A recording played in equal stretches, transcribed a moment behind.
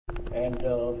And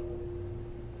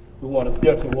we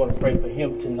definitely want to pray for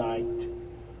him tonight.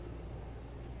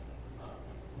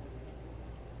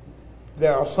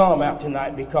 There are some out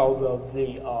tonight because of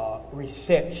the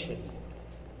reception.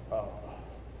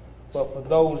 But for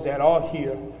those that are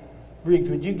here, Briggs,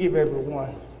 would you give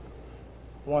everyone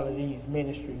one of these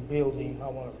ministry buildings? I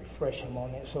want to refresh them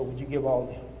on that. So would you give all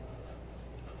them?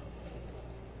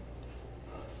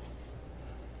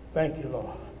 Thank you,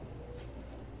 Lord.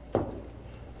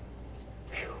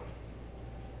 Whew.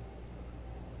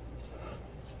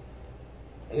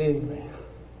 Amen.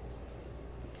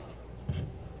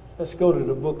 Let's go to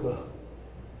the book of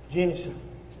Genesis.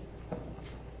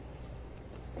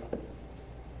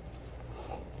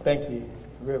 Thank you,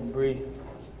 Reverend Bree.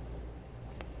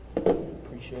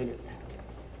 Appreciate it.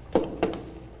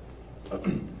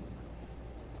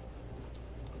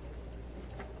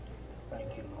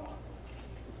 Thank you, Lord.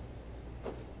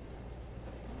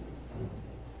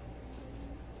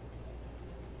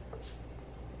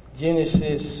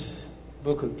 Genesis,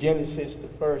 book of Genesis, the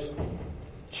first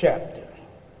chapter.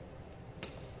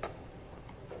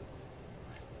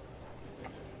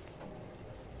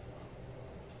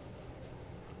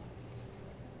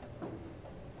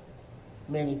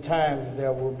 Many times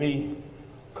there will be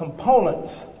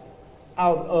components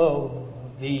out of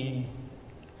the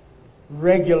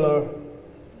regular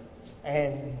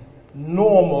and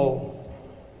normal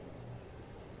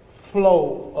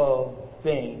flow of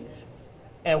things.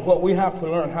 And what we have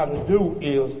to learn how to do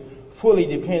is fully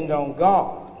depend on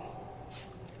God.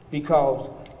 Because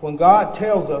when God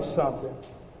tells us something,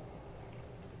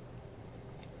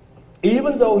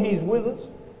 even though He's with us,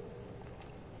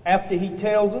 after He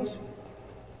tells us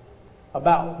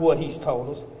about what He's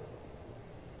told us,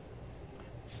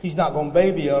 He's not going to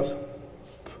baby us,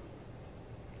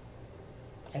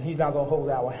 and He's not going to hold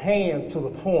our hands to the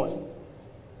point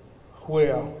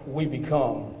where we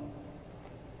become,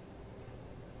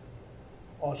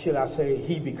 or should I say,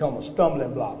 He become a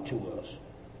stumbling block to us.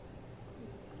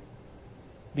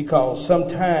 Because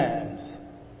sometimes,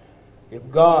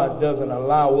 if God doesn't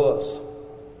allow us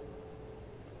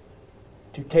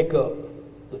to take up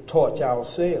the torch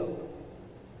ourselves,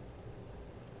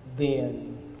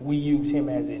 then we use Him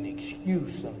as an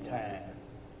excuse sometimes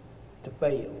to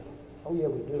fail. Oh yeah,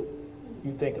 we do.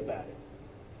 You think about it.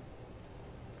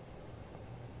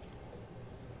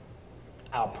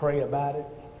 I'll pray about it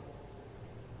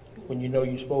when you know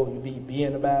you're supposed to be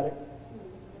being about it.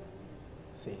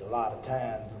 See, a lot of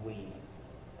times we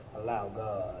allow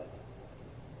God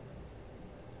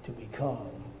to become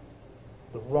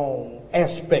the wrong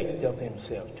aspect of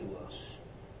Himself to us,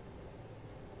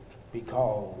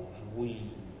 because we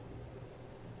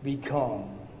become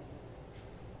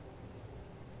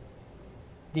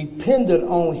dependent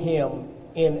on Him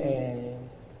in an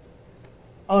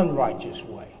unrighteous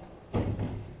way,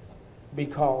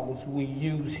 because we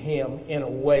use Him in a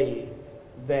way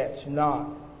that's not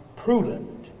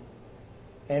prudent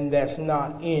and that's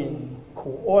not in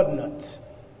coordinates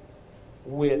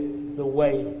with the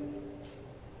way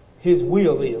His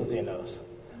will is in us.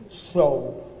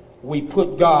 So we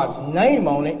put God's name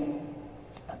on it,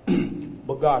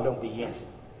 but God don't be in it.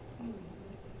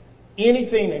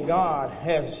 Anything that God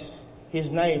has His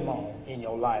name on in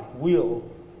your life will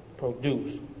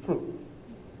produce fruit,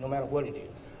 no matter what it is.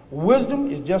 Wisdom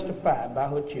is justified by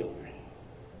her children.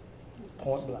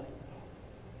 Point blank.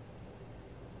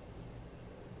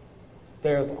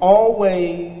 There's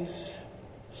always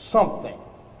something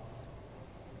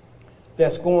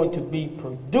that's going to be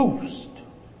produced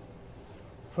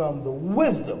from the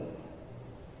wisdom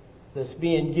that's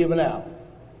being given out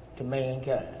to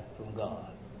mankind from God.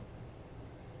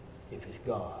 If it's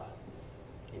God.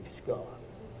 If it's God.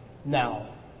 Now,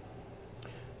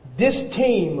 this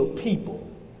team of people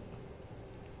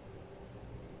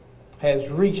has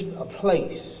reached a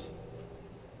place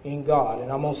in God.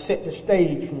 And I'm going to set the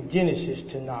stage from Genesis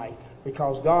tonight,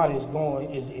 because God is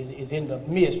in the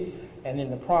midst and in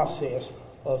the process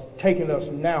of taking us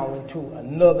now into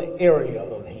another area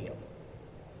of Him.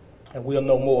 And we'll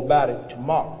know more about it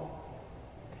tomorrow.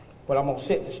 But I'm going to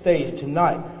set the stage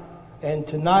tonight. And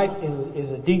tonight is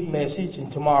a deep message,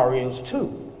 and tomorrow is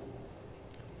too.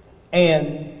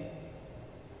 And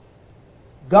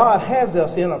God has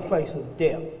us in a place of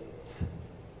depth.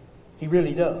 He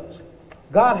really does.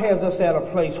 God has us at a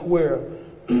place where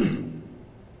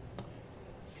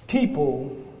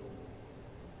people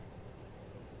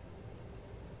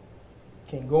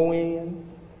can go in,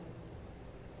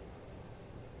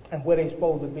 and where they're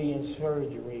supposed to be in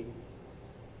surgery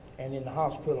and in the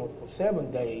hospital for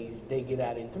 7 days, they get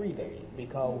out in 3 days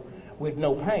because with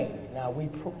no pain. Now we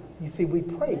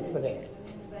prayed for that.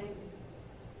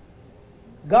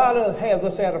 God has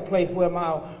us at a place where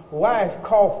my wife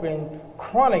coughing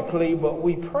chronically, but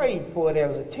we prayed for it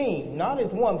as a team, not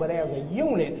as one, but as a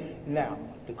unit. Now,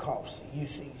 the cough, you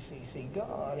see,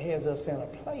 God has us in a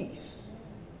place.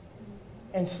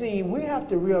 And see, we have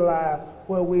to realize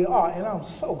where we are, and I'm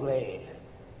so glad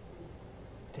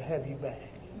to have you back.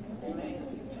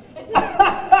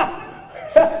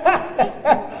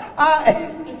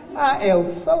 I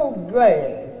am so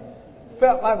glad.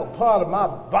 Felt like a part of my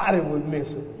body was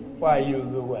missing while you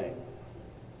was away.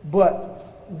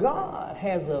 But God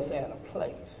has us at a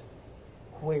place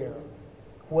where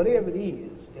whatever it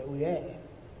is that we ask,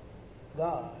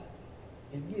 God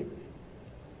is giving.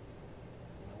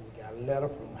 We got a letter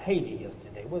from Haiti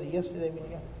yesterday. Was it yesterday?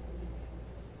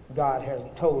 God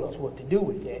hasn't told us what to do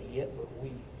with that yet, but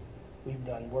we've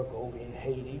done work over in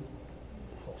Haiti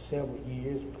for several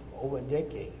years, over a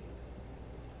decade.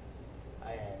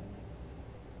 And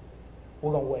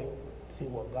we're going to wait and see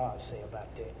what God say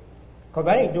about that. Because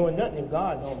I ain't doing nothing if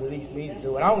God don't release me to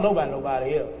do it. I don't know about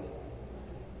nobody else.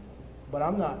 But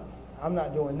I'm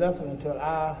not doing nothing until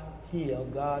I hear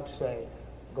God say,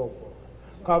 go for it.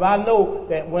 Because I know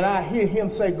that when I hear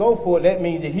him say go for it, that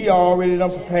means that he already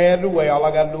done prepared the way. All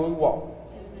I got to do is walk.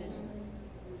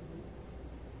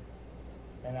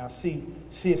 And I see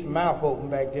his mouth open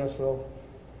back there, so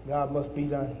God must be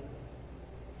done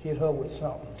hit her with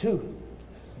something too.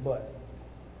 But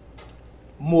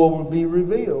more will be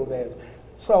revealed.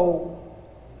 So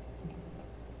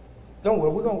don't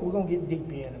worry, we're gonna get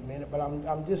deep in a minute. But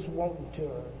I'm just wanting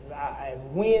to.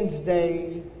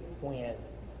 Wednesday, when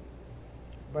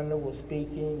Brenda was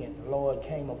speaking and the Lord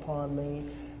came upon me,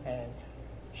 and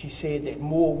she said that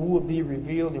more would be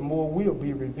revealed and more will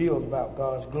be revealed about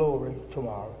God's glory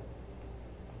tomorrow.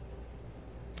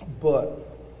 But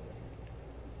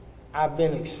I've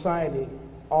been excited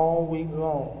all week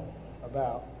long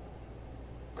about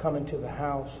coming to the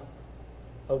house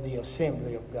of the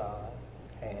assembly of God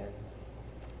and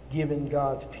giving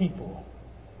God's people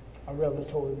a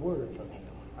revelatory word from him.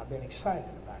 I've been excited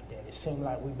about that. It seemed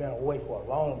like we've been away for a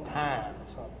long time or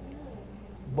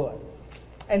something.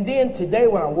 And then today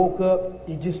when I woke up,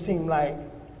 it just seemed like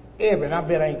and I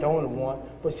bet I ain't the only one,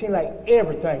 but it seemed like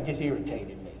everything just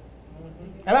irritated me.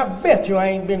 And I bet you I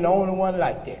ain't been the only one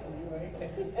like that.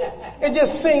 It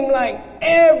just seemed like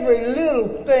every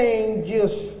little thing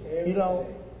just,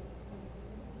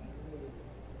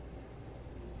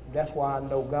 that's why I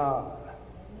know God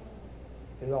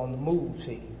is on the move.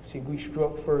 See, we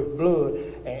struck first blood,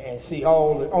 and see, the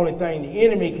only thing the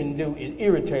enemy can do is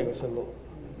irritate us a little.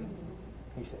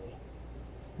 You see.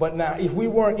 But now, if we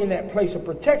weren't in that place of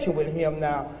protection with him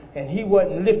now, and he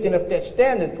wasn't lifting up that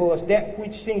standard for us, that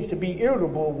which seems to be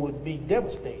irritable would be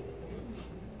devastating.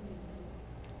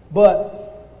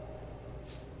 But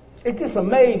it just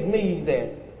amazed me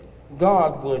that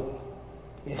God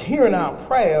is hearing our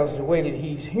prayers the way that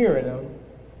he's hearing them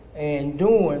and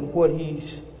doing what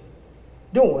he's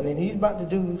doing. And he's about to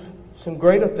do some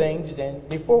greater things than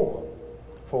before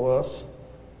for us.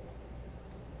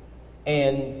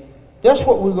 And that's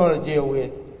what we're going to deal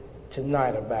with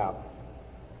tonight, about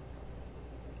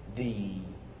the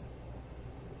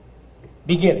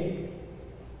beginning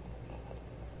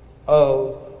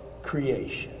of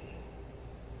creation.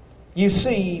 You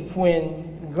see,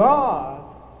 when God,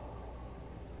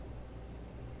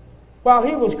 while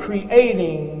he was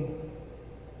creating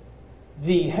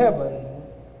the heaven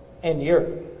and the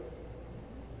earth,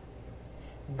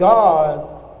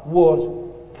 God was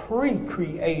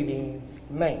pre-creating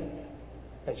man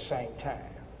at the same time.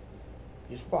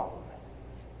 Just follow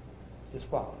me. Just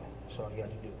follow me. That's all you got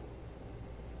to do.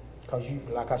 Because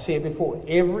like I said before,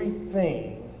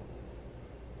 everything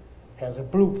has a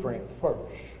blueprint first.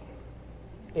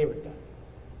 Everything.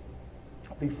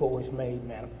 Before it's made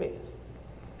manifest.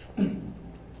 In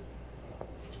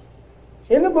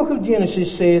the book of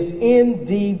Genesis says, in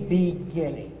the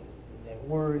beginning. That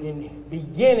word in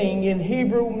beginning in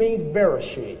Hebrew means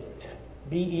bereshit.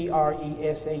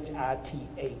 Bereshith.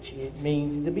 It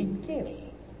means the beginning.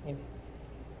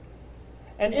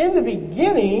 And in the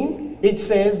beginning, it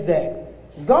says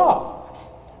that God,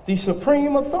 the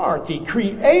supreme authority,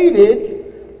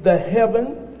 created the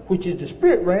heaven, which is the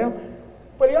spirit realm,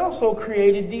 but he also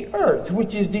created the earth,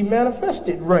 which is the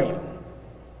manifested realm.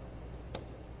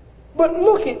 But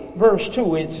look at verse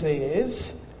 2, it says,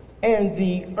 and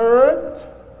the earth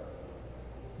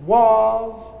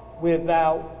was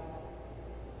without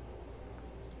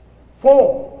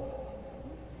form.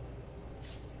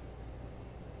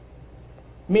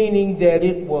 Meaning that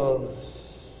it was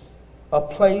a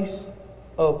place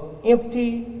of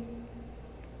empty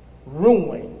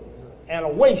ruin and a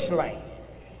wasteland.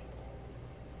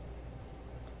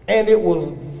 And it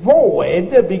was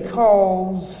void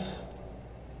because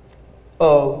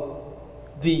of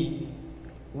the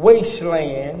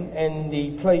wasteland and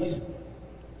the place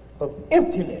of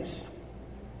emptiness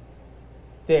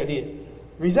that it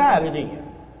resided in,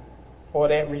 or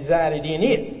that resided in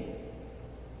it.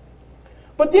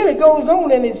 But then it goes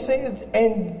on and it says,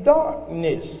 and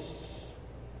darkness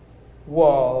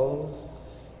was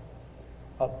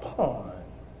upon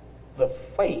the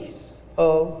face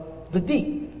of the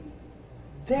deep.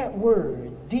 That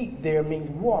word, deep, there means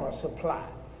water supply.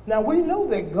 Now we know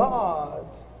that God's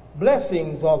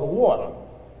blessings are the water.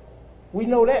 We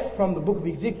know that from the book of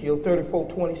Ezekiel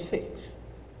 34:26,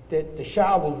 that the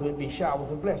showers would be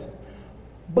showers of blessing.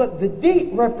 But the deep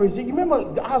represents, you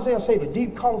remember Isaiah say the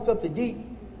deep calleth up the deep?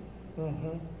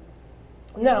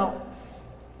 Now,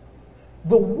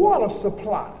 the water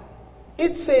supply,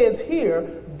 it says here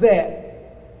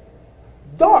that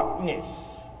darkness,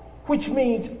 which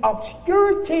means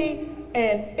obscurity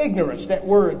and ignorance. That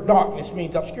word darkness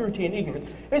means obscurity and ignorance.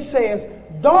 It says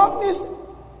darkness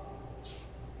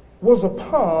was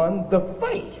upon the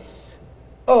face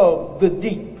of the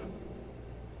deep.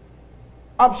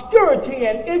 Obscurity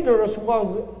and ignorance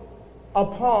was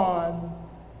upon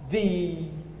the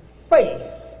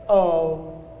face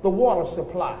of the water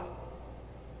supply.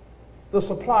 The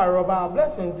supplier of our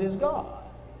blessings is God.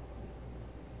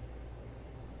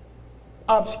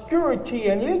 Obscurity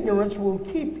and ignorance will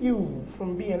keep you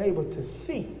from being able to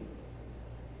see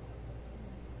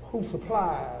who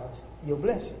supplies your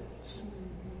blessings.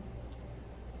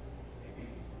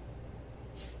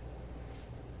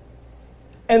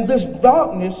 And this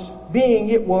darkness, being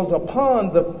it was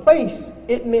upon the face,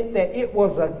 it meant that it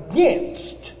was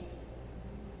against.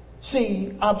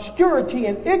 See, obscurity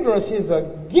and ignorance is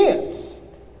against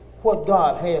what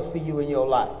God has for you in your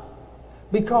life.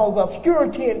 Because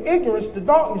obscurity and ignorance, the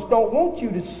darkness don't want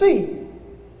you to see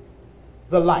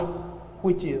the light,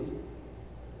 which is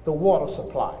the water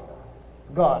supplier,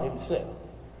 God himself.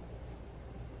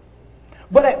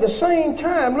 But at the same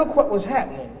time, look what was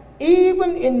happening.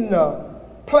 Even in the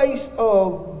place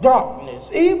of darkness,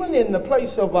 even in the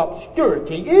place of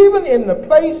obscurity, even in the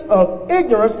place of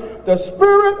ignorance, the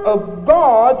Spirit of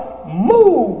God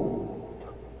moved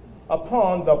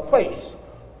upon the face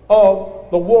of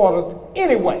the waters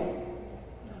anyway.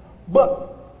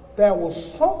 But there was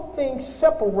something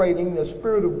separating the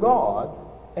Spirit of God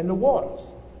and the waters.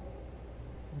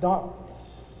 Darkness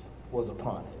was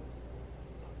upon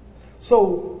it.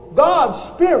 So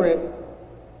God's Spirit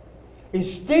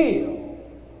is still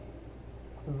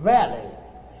valid,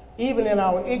 even in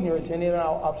our ignorance and in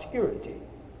our obscurity.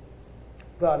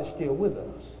 God is still with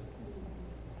us.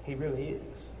 He really is.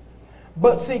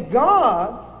 But see,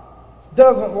 God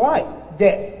doesn't like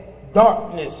that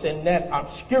darkness and that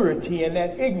obscurity and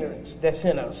that ignorance that's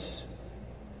in us.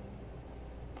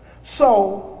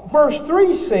 So, verse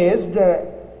 3 says that,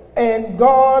 and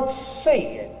God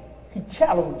said, he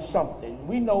challenged something.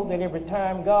 We know that every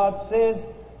time God says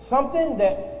something,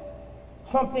 that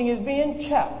something is being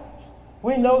challenged.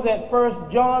 We know that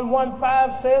 1 John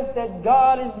 1:5 says that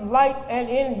God is light and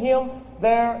in him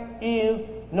there is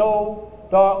no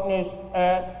darkness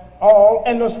at all.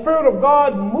 And the Spirit of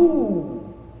God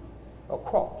moved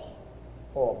across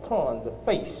or upon the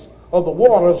face of the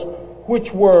waters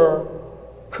which were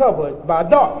covered by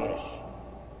darkness.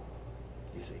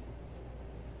 You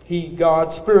see,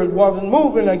 God's Spirit wasn't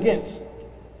moving against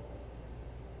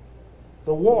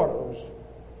the waters,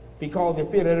 because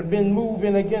if it had been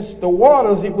moving against the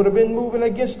waters, it would have been moving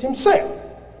against himself.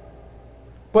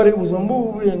 But it was a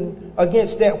moving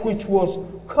against that which was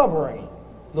covering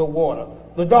the water,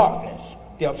 the darkness,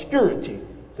 the obscurity,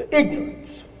 the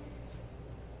ignorance.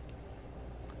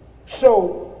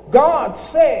 So God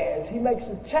says, he makes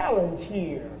a challenge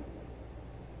here.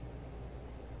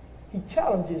 He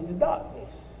challenges the darkness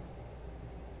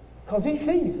because he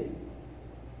sees it.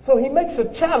 So he makes a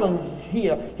challenge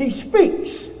here. He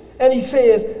speaks and he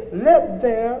says, let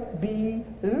there be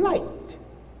light.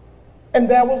 And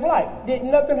there was light.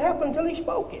 Didn't nothing happen until he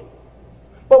spoke it.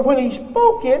 But when he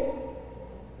spoke it,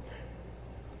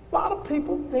 a lot of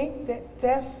people think that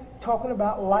that's talking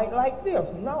about light like this.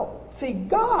 No. See,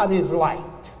 God is light.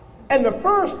 And the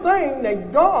first thing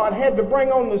that God had to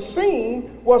bring on the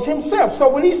scene was himself. So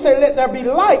when he said, let there be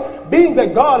light, being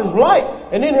that God is light,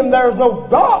 and in him there is no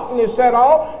darkness at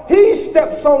all, he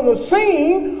steps on the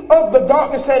scene of the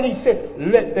darkness and he said,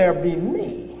 let there be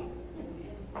me.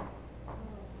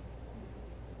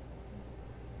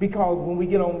 Because when we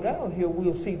get on down here,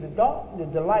 we'll see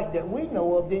the light that we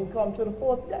know of didn't come to the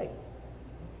fourth day.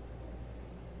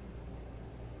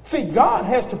 See, God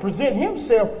has to present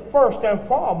himself first and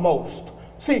foremost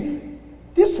See,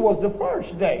 this was the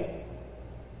first day,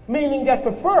 meaning that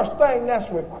the first thing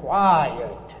that's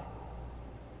required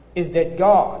is that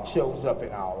God shows up in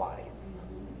our life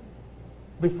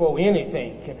before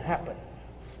anything can happen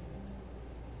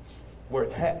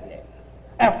worth happening.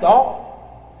 After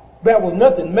all, there was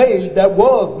nothing made that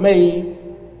was made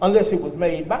unless it was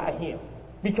made by him.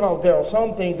 Because there are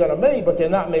some things that are made, but they're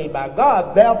not made by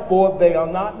God. Therefore, they are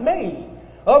not made.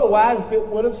 Otherwise, it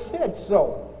would have said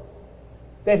so,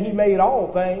 that he made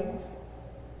all things.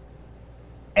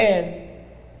 And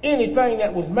anything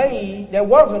that was made that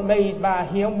wasn't made by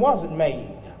him wasn't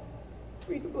made.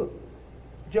 Read the book.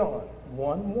 John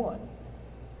 1:1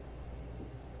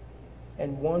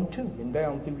 and 1:2, and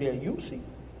down through there you'll see.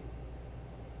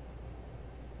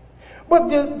 But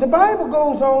the Bible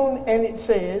goes on and it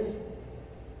says,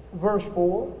 verse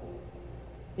 4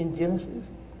 in Genesis,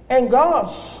 and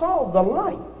God saw the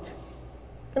light.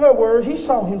 In other words, he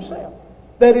saw himself,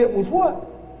 that it was what?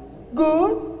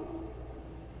 Good.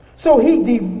 So he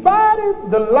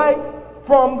divided the light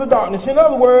from the darkness. In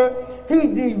other words, he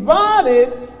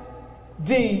divided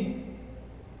the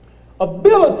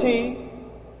ability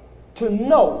to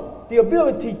know, the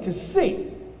ability to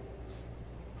see,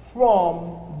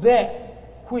 from that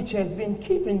which has been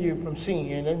keeping you from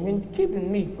sin and been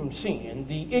keeping me from sin,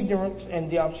 the ignorance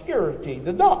and the obscurity,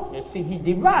 the darkness. See, he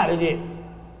divided it,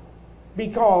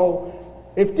 because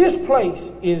if this place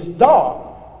is dark,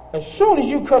 as soon as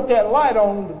you cut that light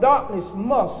on, the darkness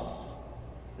must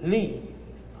leave.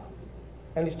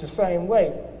 And it's the same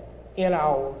way in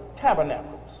our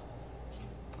tabernacles.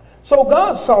 So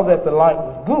God saw that the light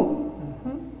was good.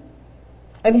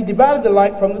 And he divided the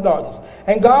light from the darkness.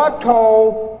 And God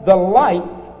called the light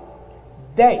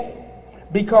day,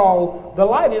 because the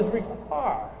light is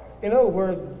required. In other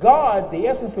words, God, the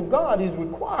essence of God, is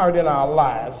required in our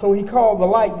lives. So he called the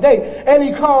light day. And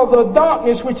he called the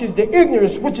darkness, which is the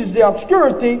ignorance, which is the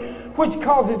obscurity, which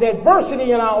causes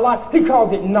adversity in our life, he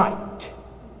calls it night.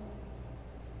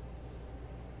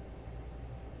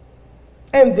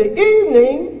 And the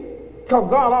evening, because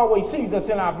God always sees us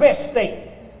in our best state.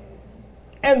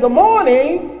 And the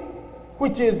morning,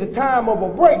 which is the time of a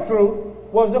breakthrough,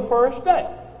 was the first day.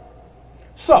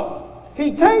 So,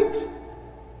 he takes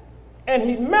and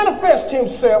he manifests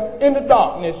himself in the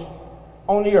darkness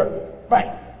on the earth.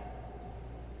 Bang.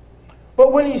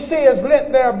 But when he says,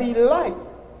 let there be light,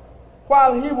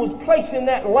 while he was placing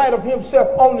that light of himself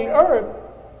on the earth,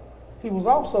 he was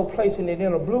also placing it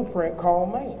in a blueprint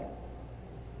called man.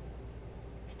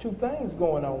 There's two things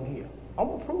going on here. I'm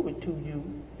going to prove it to you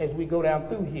as we go down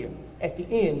through here. At the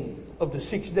end of the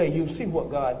sixth day, you'll see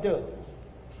what God does.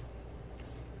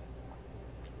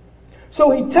 So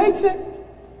he takes it,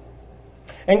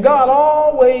 and God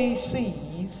always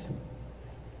sees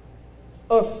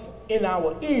us in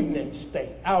our evening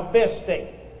state, our best state.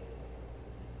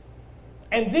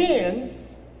 And then,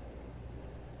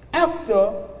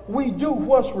 after we do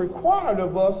what's required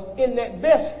of us in that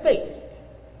best state,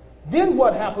 then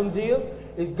what happens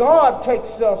is God takes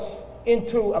us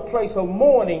into a place of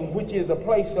morning, which is a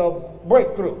place of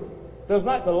breakthrough. Does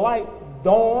not the light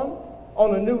dawn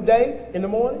on a new day in the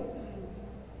morning?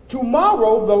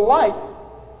 Tomorrow the light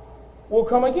will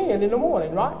come again in the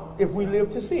morning, right? If we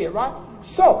live to see it, right?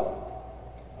 So,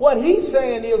 what he's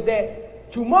saying is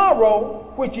that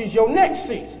tomorrow, which is your next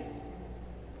season,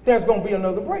 there's going to be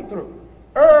another breakthrough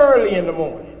early in the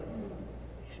morning.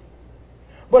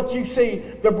 But you see,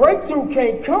 the breakthrough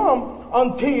can't come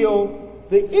until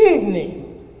the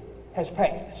evening has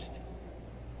passed.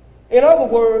 In other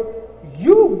words,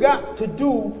 you've got to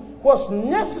do what's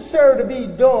necessary to be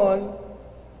done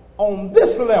on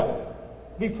this level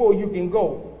before you can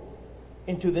go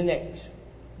into the next.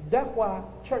 That's why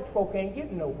church folk ain't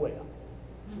getting nowhere.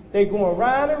 They're going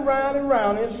round and round and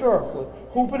round in circles,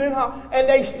 hooping and hollering, and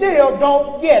they still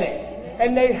don't get it.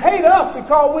 And they hate us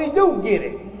because we do get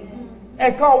it.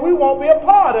 And because we won't be a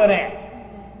part of that.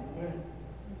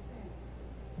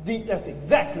 That's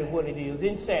exactly what it is,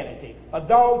 insanity. A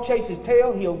dog chases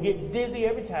tail, he'll get dizzy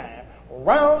every time.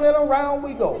 Round and around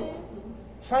we go.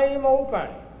 Same old thing.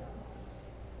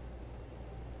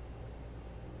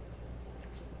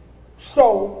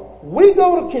 So, we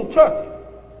go to Kentucky.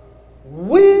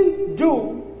 We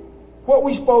do what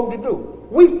we're supposed to do.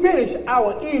 We finish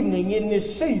our evening in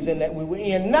this season that we were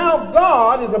in. Now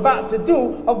God is about to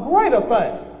do a greater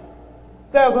thing.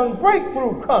 There's a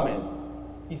breakthrough coming,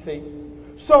 you see.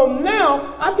 So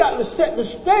now I've got to set the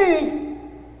stage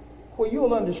where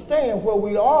you'll understand where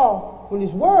we are when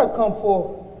this word comes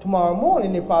forth tomorrow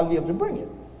morning if I live to bring it.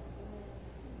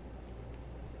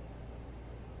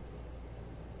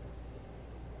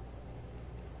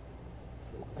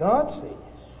 God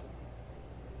says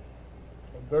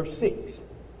Verse 6.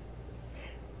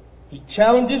 He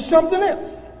challenges something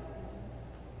else.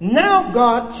 Now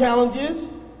God challenges,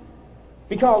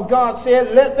 because God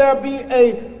said, let there be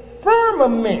a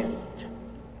firmament.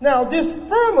 Now this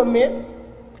firmament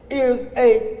is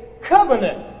a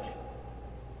covenant,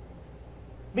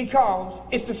 because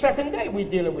it's the second day we're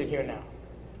dealing with here now.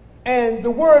 And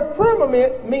the word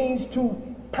firmament means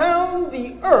to pound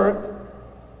the earth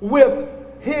with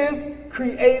his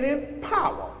creative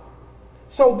power.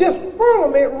 So this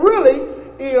firmament really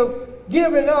is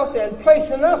giving us and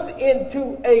placing us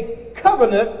into a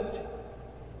covenant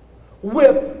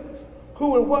with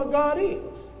who and what God is.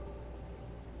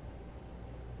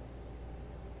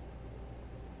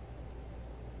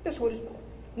 That's what it's doing.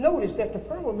 Notice that the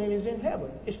firmament is in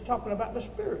heaven. It's talking about the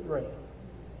spirit realm.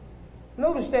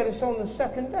 Notice that it's on the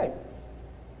second day.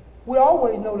 We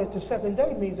always know that the second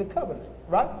day means a covenant,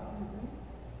 right?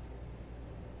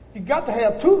 You got to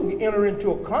have two to enter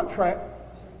into a contract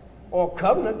or a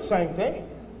covenant, same thing.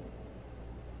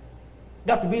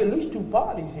 Got to be at least two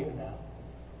parties here now.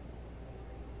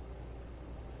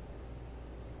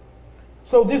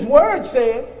 So this word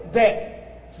said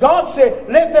that God said,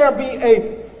 let there be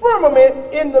a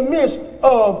firmament in the midst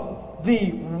of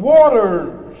the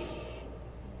waters.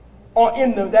 Or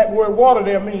that word water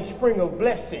there means spring of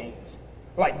blessings.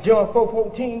 Like John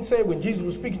 4:14 said when Jesus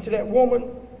was speaking to that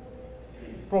woman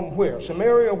from where?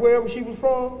 Samaria or wherever she was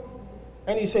from.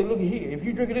 And he said, look here, if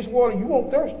you drink of this water, you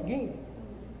won't thirst again.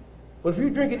 But if you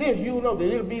drink of this, you'll know that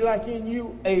it'll be like in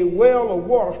you a well of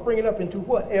water springing up into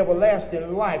what?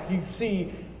 Everlasting life. You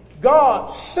see,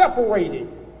 God separated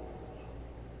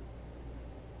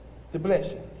the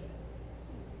blessings.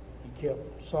 He kept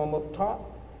some up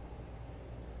top,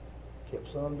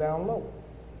 kept some down low.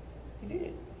 He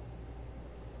did.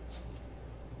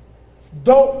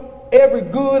 Don't every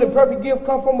good and perfect gift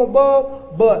come from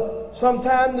above, but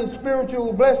sometimes the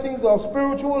spiritual blessings are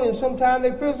spiritual and sometimes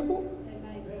they're physical.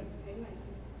 Amen.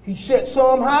 He set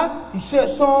some high, he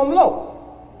set some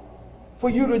low for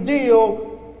you to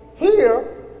deal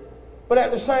here, but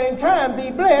at the same time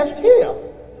be blessed here.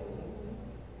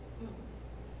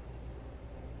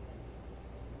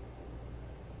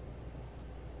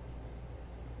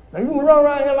 Now you can run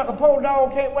around here like a pole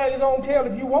dog, can't wag his own tail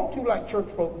if you want to, like church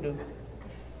folk do.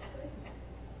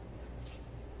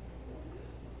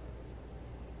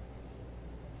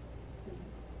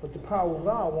 But the power of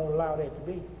God won't allow that to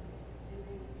be.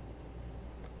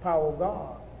 The power of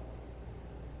God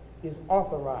is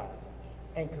authorized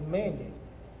and commanded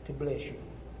to bless you.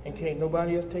 And can't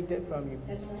nobody else take that from you.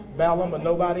 Balaam or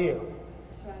nobody else.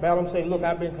 Balaam say, look,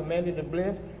 I've been commanded to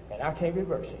bless and I can't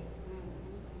reverse it.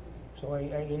 So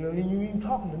ain't you even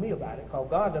talking to me about it, because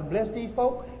God done blessed these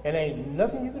folk and ain't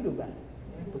nothing you can do about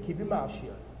it. But keep your mouth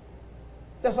shut.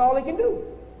 That's all they can do.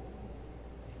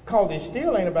 Because it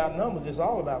still ain't about numbers, it's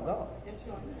all about God.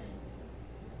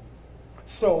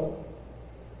 So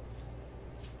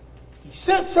he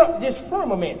sets up this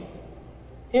firmament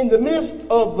in the midst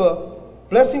of the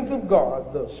blessings of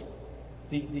God,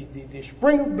 the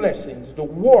spring of blessings, the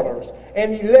waters,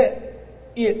 and he let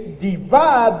it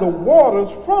divide the waters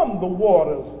from the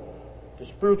waters, the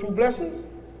spiritual blessings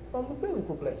from the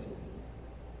physical blessings.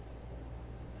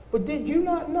 But did you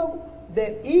not know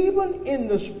that even in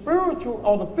the spiritual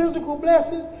or the physical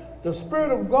blessings, the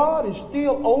Spirit of God is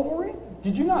still over it?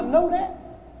 Did you not know that?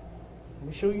 Let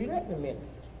me show you that in a minute.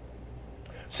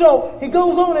 So he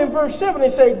goes on in verse 7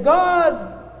 and says,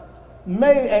 God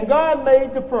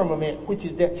made the firmament, which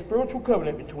is that spiritual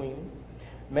covenant between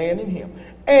man and him,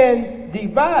 and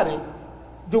divided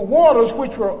the waters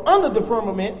which were under the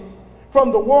firmament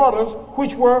from the waters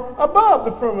which were above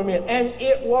the firmament. And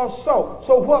it was so.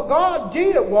 So what God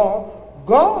did was,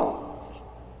 God,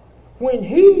 when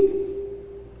he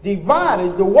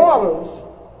divided the waters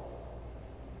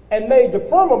and made the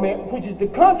firmament, which is the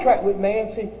contract with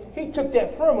man, see, he took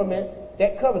that firmament,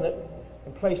 that covenant,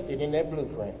 and placed it in that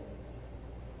blueprint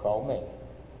called man.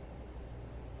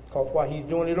 Because while he's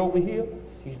doing it over here,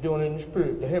 he's doing it in the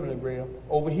spirit, the heavenly realm,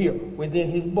 over here,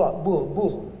 within his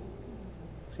bosom.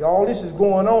 See, all this is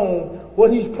going on.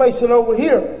 What he's placing over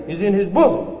here is in his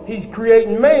bosom. He's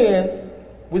creating man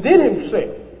within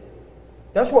himself.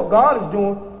 That's what God is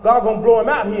doing. God's going to blow him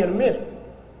out here in a minute.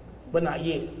 But not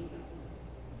yet.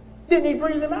 Didn't he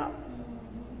breathe him out?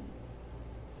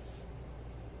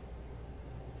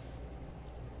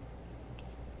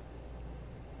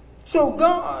 So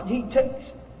God, he takes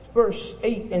verse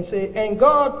 8 and said, and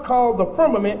God called the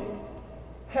firmament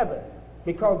heaven,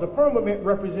 because the firmament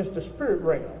represents the spirit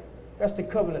realm. That's the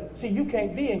covenant. See, you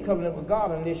can't be in covenant with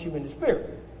God unless you're in the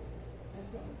spirit.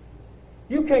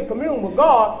 You can't commune with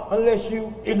God unless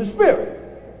you're in the spirit.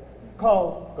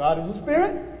 Because God is a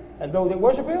spirit, and those that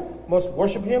worship him must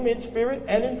worship him in spirit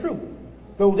and in truth.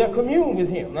 Those that commune with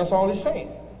him. That's all he's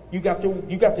saying. You got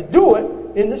to do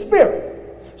it in the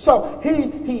spirit. So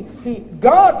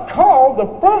God called the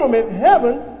firmament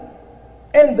heaven,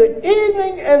 and the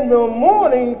evening and the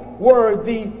morning were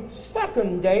the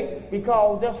second day,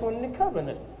 because that's when the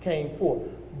covenant came forth.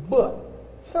 But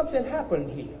something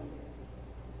happened here.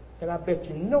 And I bet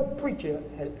you no preacher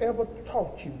has ever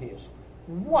taught you this.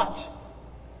 Watch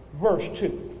verse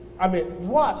 2.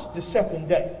 Watch the second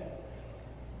day.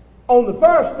 On the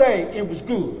first day, it was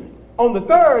good. On the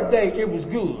third day, it was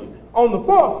good. On the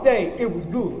fourth day, it was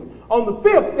good. On the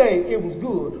fifth day, it was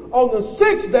good. On the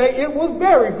sixth day, it was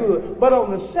very good. But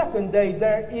on the second day,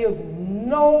 there is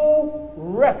no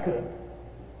record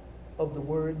of the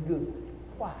word good.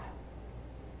 Why?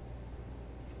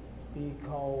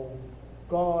 Because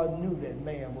God knew that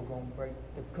man was going to break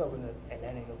the covenant, and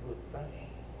that ain't a good thing.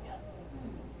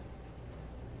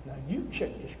 Now, you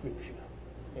check the scripture.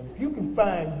 And if you can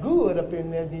find good up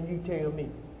in there, then you tell me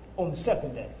on the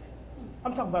second day.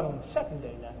 I'm talking about on the second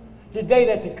day now. The day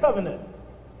that the covenant,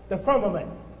 the firmament,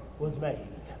 was made.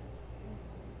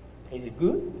 Is it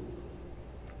good?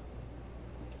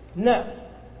 Now,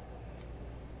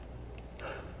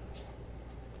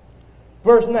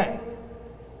 verse 9.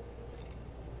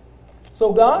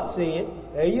 So God said,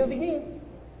 there he is again.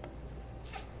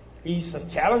 He's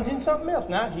challenging something else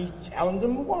now. He's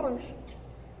challenging the waters.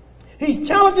 He's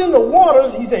challenging the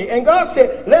waters, he said, and God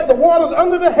said, let the waters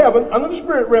under the heaven, under the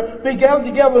spirit realm, be gathered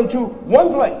together into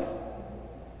one place.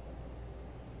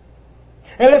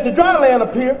 And let the dry land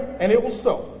appear, and it was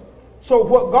so. So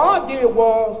what God did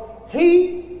was,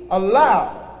 he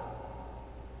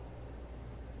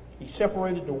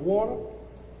separated the water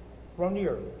from the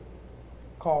earth.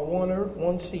 Called one earth,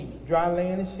 one sea. Dry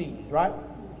land and seas, right?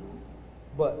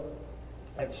 But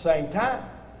at the same time,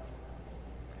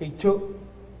 he took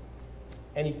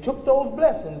those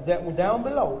blessings that were down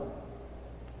below,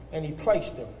 and he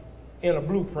placed them in a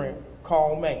blueprint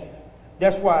called man.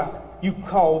 That's why you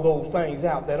call those things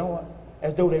out that aren't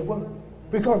as though they were,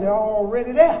 because they're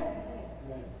already there.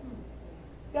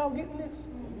 Y'all getting this?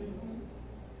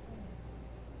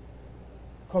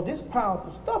 Because this is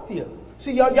powerful stuff here.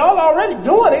 See, y'all already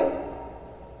doing it.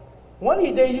 One of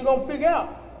these days you're going to figure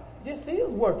out, this is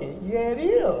working. Yeah, it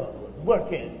is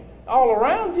working all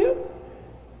around you.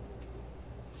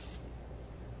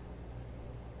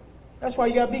 That's why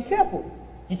you got to be careful.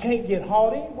 You can't get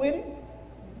haughty with it.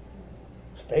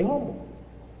 Stay humble.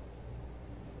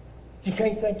 You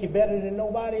can't think you're better than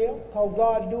nobody else because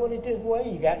God's doing it this way.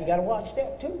 You got to watch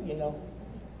that too, you know.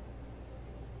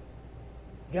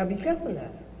 You got to be careful now.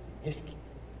 Just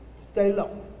stay low.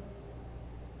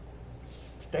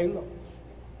 Stay low.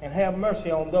 And have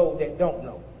mercy on those that don't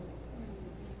know.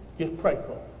 Just pray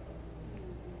for them.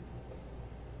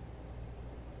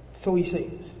 So he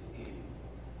says,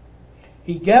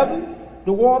 he gathered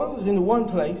the waters into one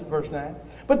place, verse 9.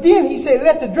 But then he said,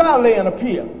 let the dry land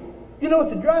appear. You know what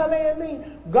the dry land means?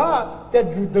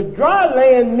 The dry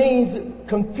land means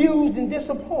confused and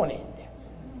disappointed.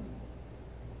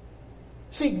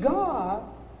 See, God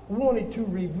wanted to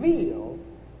reveal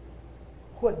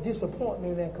what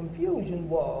disappointment and confusion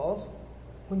was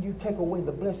when you take away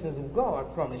the blessings of God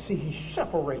from it. See, he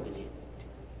separated it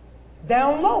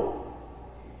down low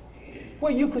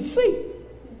where you could see.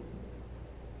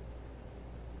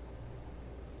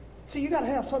 See, you got to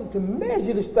have something to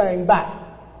measure this thing by.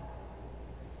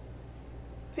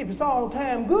 See, if it's all the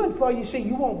time good for you, see,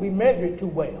 you won't be measured too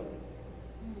well.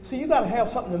 See, you got to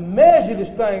have something to measure this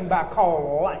thing by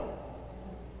called life.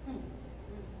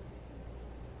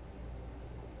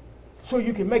 So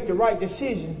you can make the right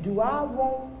decision. Do I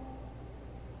want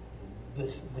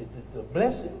the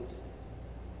blessings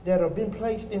that have been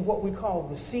placed in what we call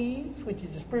the seeds, which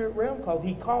is the spirit realm, because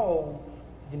he called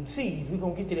them seeds. We're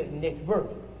going to get to that in the next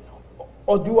verse.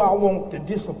 Or do I want the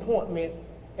disappointment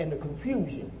and the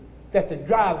confusion that the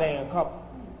dry land comes?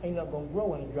 Ain't nothing going to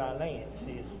grow in the dry land,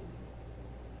 sis.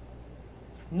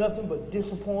 Nothing but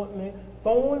disappointment,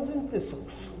 thorns and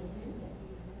thistles.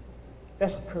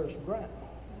 That's a cursed ground.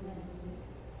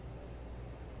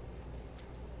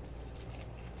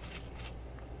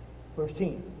 Verse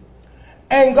 10.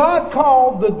 And God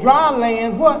called the dry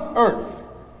land what? Earth.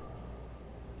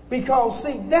 Because,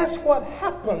 see, that's what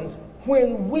happens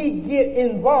when we get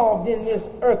involved in this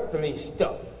earthly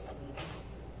stuff.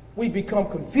 We become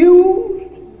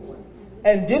confused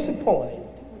and disappointed.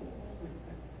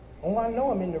 Oh, I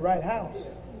know I'm in the right house.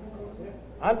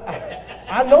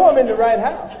 I know I'm in the right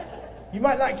house. You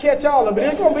might not catch all of it, but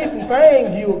there's going to be some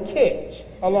things you'll catch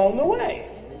along the way.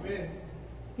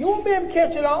 You won't be able to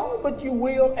catch it all, but you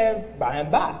will as by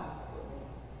and by.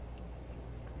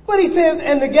 But he says,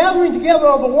 and the gathering together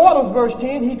of the waters, verse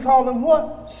 10, he called them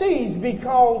what? Seas,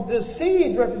 because the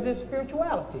seas represent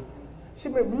spirituality. See,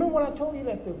 but remember what I told you,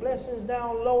 that the blessings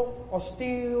down low are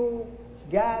still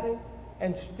guided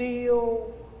and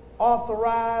still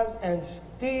authorized and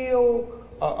still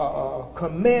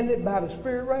commanded by the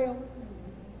spirit realm?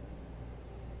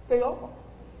 They are.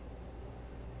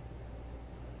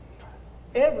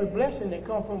 Every blessing that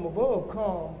comes from above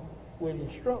comes with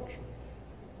instruction.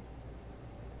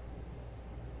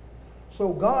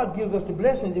 So God gives us the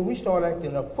blessings and we start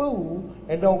acting a fool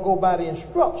and don't go by the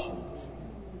instructions.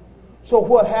 So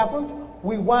what happens?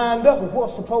 We wind up with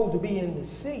what's supposed to be in the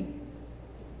sea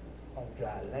on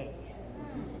dry land.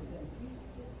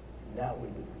 Now we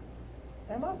do.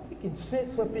 Am I making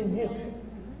sense up in here?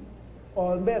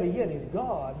 Or better yet, is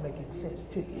God making sense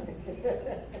to you?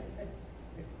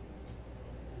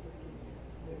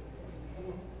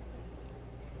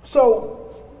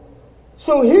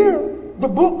 So here the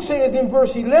book says in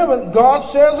verse 11, God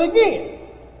says again.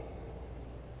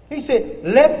 He said,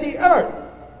 let the earth.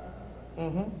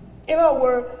 In other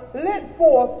words, let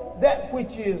forth that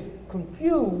which is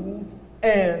confused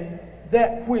and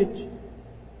that which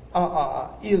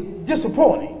is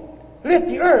disappointing. Let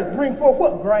the earth bring forth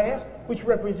what? Grass, which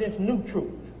represents new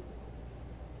truth.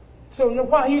 So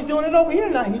while he's doing it over here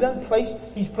now,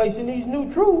 he's placing these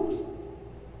new truths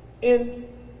in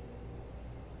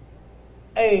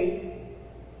a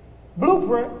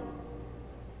blueprint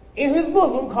in his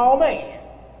bosom called man.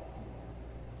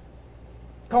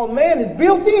 Because man is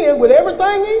built in with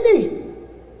everything he needs.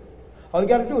 All you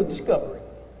got to do is discover it.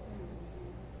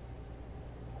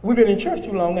 We've been in church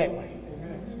too long, ain't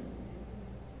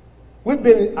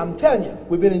we? I'm telling you,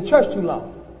 we've been in church too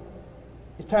long.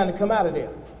 It's time to come out of there.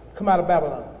 Come out of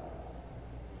Babylon.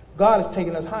 God is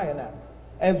taking us higher now.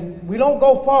 And we don't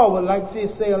go forward like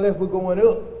this say unless we're going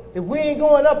up. If we ain't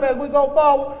going up as we go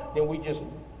forward, then we just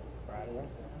right around.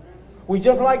 We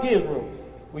just like Israel.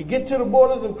 We get to the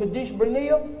borders of Kadesh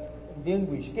Barnea, and then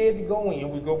we're scared to go in.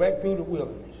 We go back through the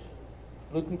wilderness,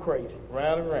 looking crazy,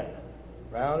 round and round,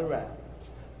 round and round.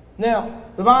 Now,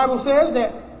 the Bible says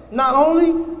that not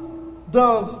only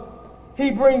does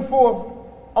he bring forth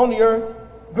on the earth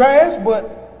grass, but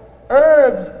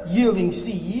herbs yielding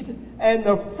seed, and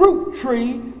the fruit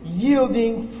tree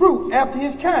yielding fruit after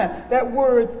his kind. That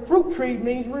word fruit tree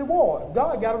means reward.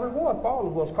 God got a reward for all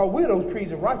of us, because we're those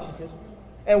trees of righteousness.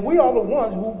 And we are the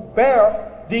ones who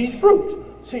bear these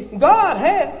fruits. See, God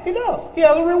has, he does. He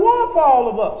has a reward for all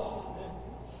of us.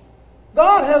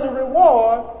 God has a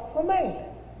reward for man.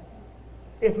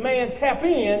 If man tap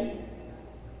in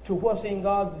to what's in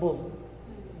God's bosom,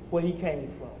 where he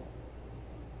came from.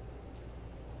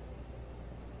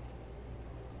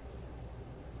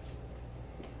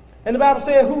 And the Bible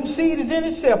says, whose seed is in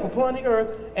itself upon the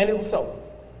earth, and it was so.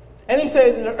 And he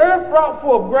says, and the earth brought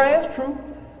forth grass, true,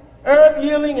 herb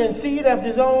yielding and seed after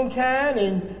his own kind,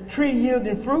 and tree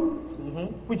yielding fruit,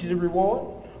 which is a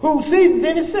reward. Whose seed is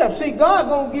in itself. See, God's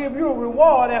going to give you a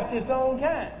reward after his own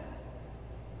kind.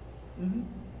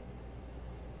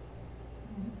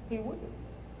 He will.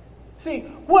 See,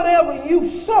 whatever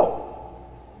you sow,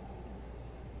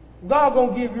 God's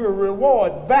going to give you a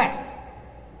reward back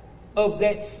of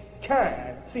that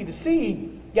kind. See, the seed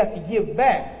you got to give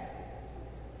back.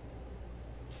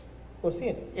 Well,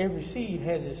 see, every seed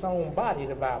has its own body,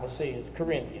 the Bible says,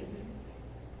 Corinthians.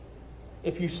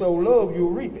 If you sow love,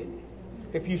 you'll reap it.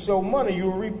 If you sow money,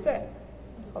 you'll reap that.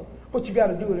 But you got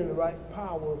to do it in the right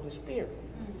power of the Spirit.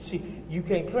 See, you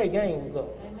can't play games with God.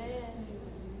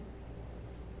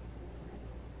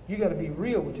 You got to be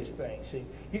real with this thing, see.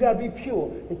 You got to be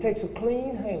pure. It takes a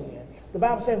clean hand. The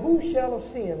Bible says, who shall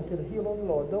ascend to the hill of the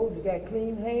Lord? Those that got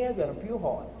clean hands and a pure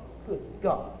heart. Good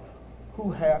God.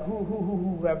 Who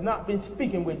have not been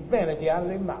speaking with vanity out of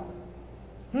their mouth.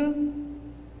 Who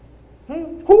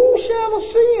shall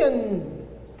ascend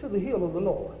to the hill of the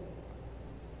Lord?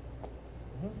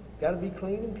 Got to be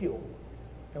clean and pure.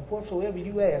 And whatsoever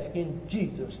you ask in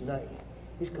Jesus' name,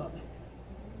 it's coming.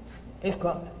 It's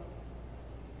coming.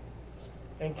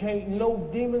 And can't no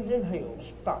demons in hell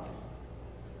stop it.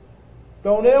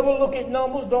 Don't ever look at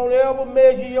numbers. Don't ever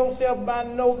measure yourself by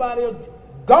nobody else.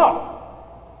 God.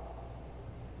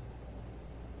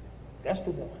 That's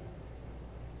the one.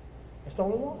 That's the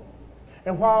only one.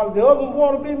 And while the others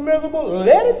want to be miserable,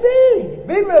 let it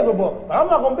be. Be miserable. But I'm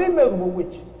not going to be miserable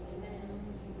with you.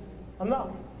 I'm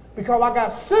not. Because I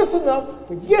got sense enough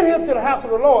to get here to the house of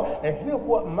the Lord and hear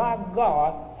what my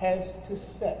God has to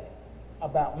say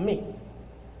about me.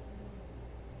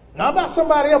 Not about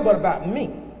somebody else, but about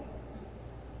me.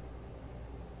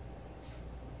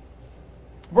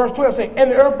 Verse 12 says,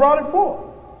 and the earth brought it forth.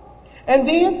 And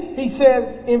then he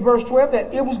says in verse 12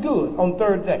 that it was good on the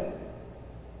third day.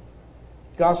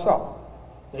 God saw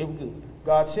it. It was good.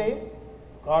 God said,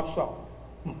 God saw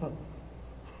it.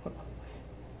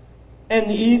 And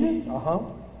the evening,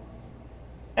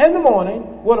 and the morning,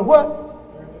 what?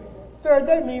 Third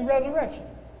day means resurrection.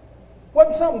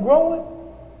 Wasn't something growing?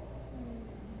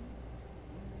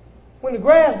 When the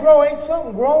grass grows, ain't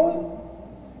something growing?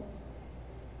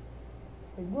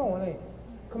 It's growing, ain't it?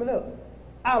 Coming up.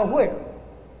 Out of where?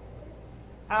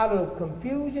 Out of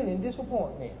confusion and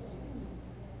disappointment.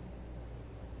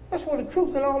 That's where the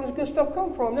truth and all this good stuff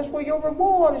comes from. That's where your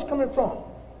reward is coming from.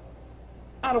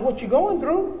 Out of what you're going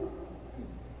through.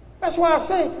 That's why I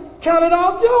say, count it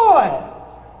all joy.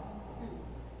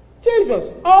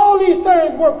 Jesus, all these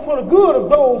things work for the good of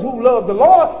those who love the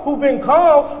Lord, who've been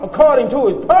called according to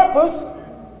his purpose.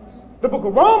 The book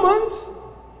of Romans,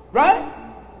 right?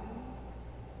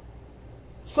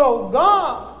 So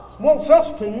God wants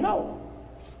us to know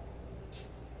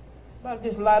about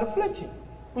this light affliction,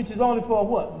 which is only for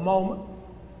what? A moment.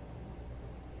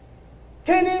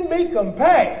 Can't even be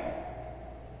compared.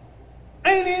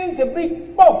 Ain't even to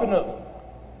be spoken of.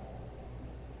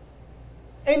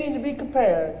 Ain't even to be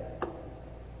compared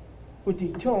with the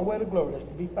eternal weight of glory that's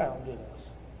to be found in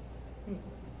us.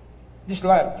 This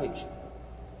light affliction.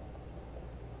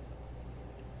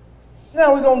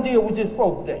 Now we're going to deal with this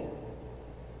fourth day.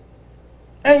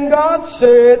 And God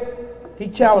said, he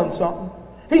challenged something.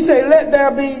 He said, let there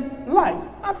be light.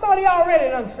 I thought he already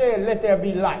done said, let there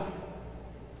be light.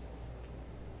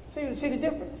 See the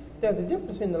difference? There's a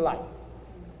difference in the light.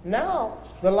 Now,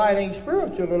 the light ain't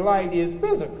spiritual, the light is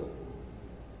physical.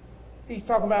 He's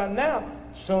talking about now,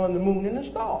 sun, the moon, and the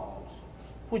stars,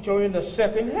 which are in the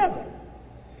second heaven.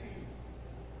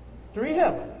 Three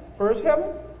heavens. First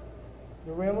heaven,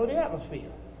 the realm of the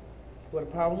atmosphere, where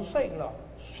the powers of Satan are.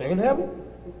 Second heaven,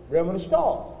 realm of the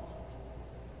stars.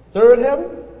 Third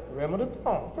heaven, the realm of the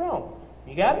throne.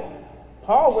 You got it?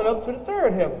 Paul went up to the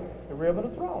third heaven, the realm of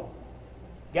the throne.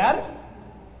 Got it?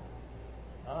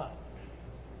 All right.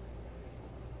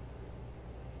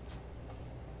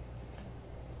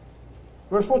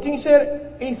 Verse 14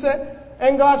 he said,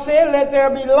 and God said, let there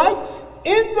be lights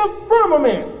in the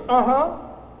firmament.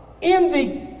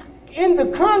 In the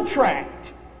contract,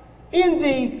 in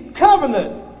the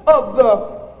covenant of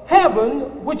the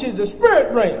heaven, which is the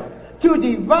spirit realm, to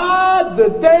divide the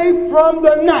day from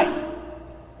the night.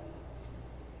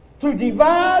 To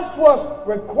divide what's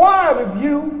required of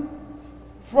you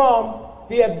from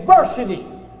the adversity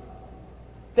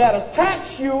that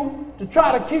attacks you to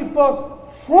try to keep us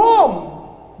from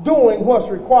doing what's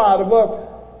required of us.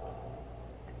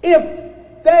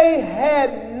 If they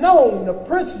had known, the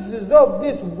princesses of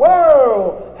this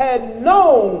world had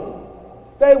known,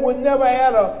 they would never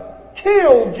have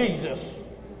killed Jesus,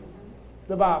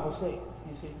 the Bible says,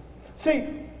 you see. See,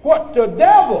 what the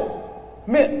devil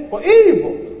meant for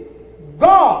evil,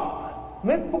 God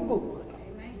meant for good.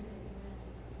 Amen.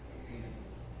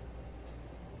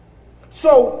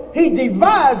 So he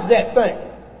divides that thing.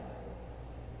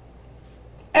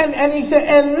 And he said,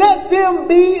 and let them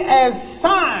be as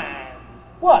signs.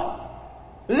 What?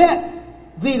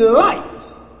 Let the lights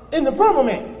in the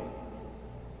firmament,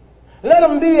 let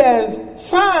them be as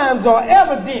signs or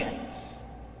evidence,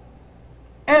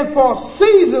 and for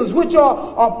seasons which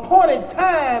are appointed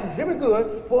times, very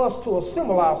good, for us to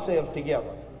assemble ourselves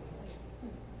together.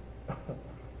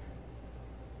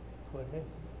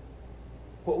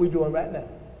 What we're doing right now.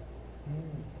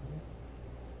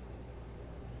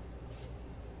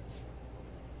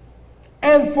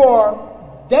 And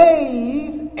for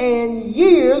days and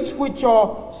years, which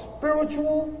are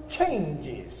spiritual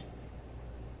changes.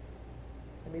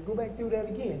 Let me go back through that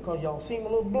again, because y'all seem a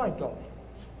little blank on me.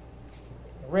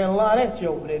 I ran a lot at you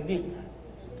over there, didn't you?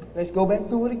 Let's go back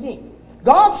through it again.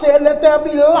 God said, let there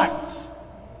be lights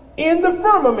in the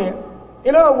firmament.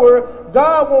 In other words,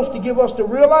 God wants to give us the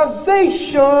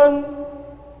realization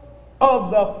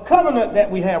of the covenant that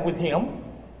we have with him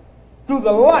through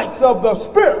the lights of the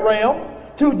spirit realm,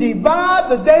 to divide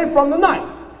the day from the night.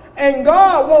 And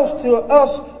God wants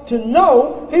us to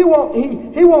know, He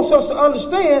wants us to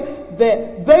understand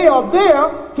that they are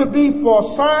there to be for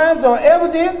signs or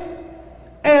evidence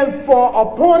and for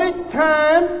appointed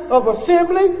times of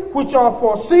assembly, which are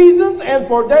for seasons and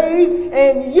for days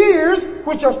and years,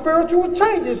 which are spiritual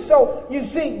changes. So you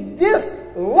see, this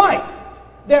light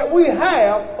that we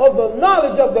have of the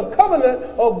knowledge of the covenant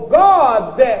of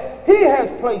God that He has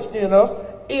placed in us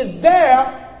is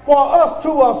there for us to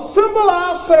assemble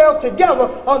ourselves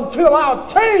together until our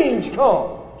change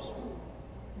comes.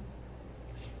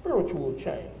 Spiritual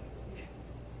change.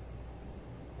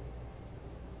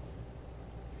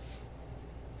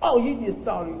 Oh, you just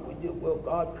thought it was just, well,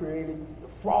 God created the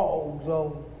frogs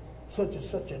on such and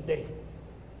such a day.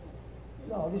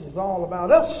 No, this is all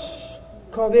about us.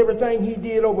 Because everything he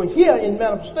did over here in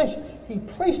manifestation, he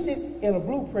placed it in a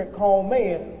blueprint called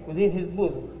man within his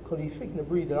bosom. Because he's fixing to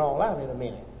breathe it all out in a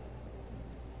minute.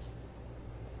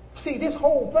 See, this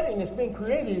whole thing that's been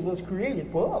created was created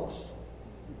for us.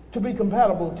 To be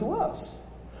compatible to us.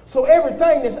 So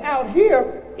everything that's out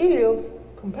here is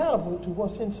compatible to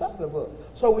what's inside of us.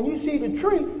 So when you see the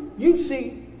tree, you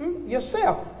see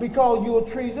yourself, because you are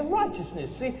trees of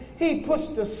righteousness. See, he puts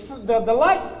the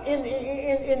lights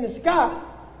in the sky,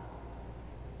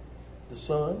 the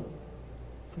sun,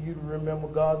 for you to remember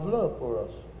God's love for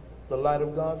us, the light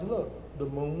of God's love, the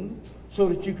moon, so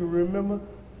that you can remember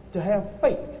to have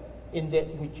faith in that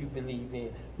which you believe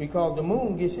in, because the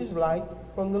moon gets its light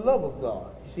from the love of God.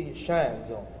 You see, it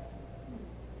shines on it.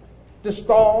 The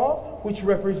star, which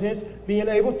represents being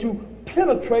able to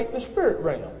penetrate the spirit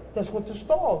realm. That's what the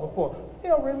stars are for.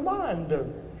 They're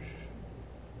reminders.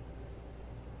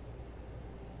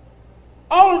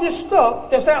 All of this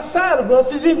stuff that's outside of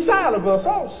us is inside of us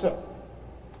also.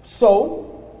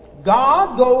 So,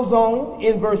 God goes on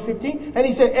in verse 15, and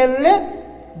he said, and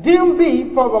let them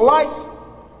be for the lights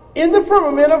in the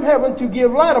firmament of heaven to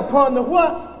give light upon the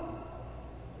what?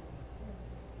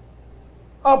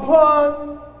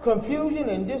 Upon confusion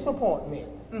and disappointment.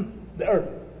 The earth.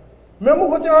 Remember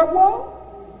what the earth was?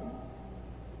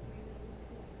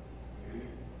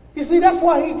 You see, that's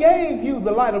why he gave you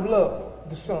the light of love,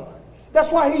 the sun.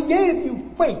 That's why he gave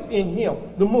you faith in him,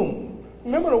 the moon.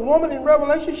 Remember the woman in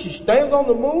Revelation? She stands on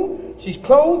the moon. She's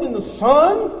clothed in the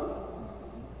sun,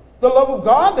 the love of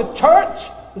God. The church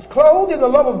is clothed in the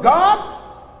love of God.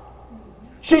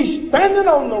 She's standing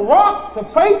on the rock, the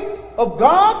faith of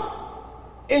God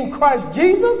in Christ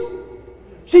Jesus.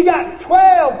 She got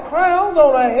 12 crowns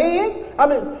on her head.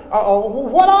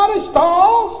 What are they?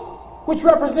 Stars, which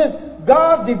represents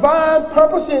God's divine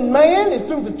purpose in man, is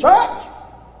through the church.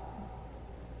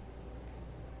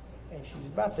 And she's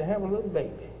about to have a little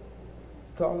baby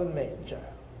called a man child.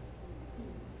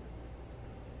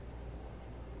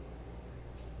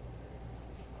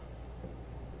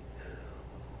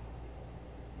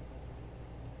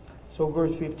 So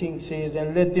verse 15 says,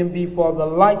 and let them be for the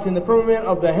lights in the firmament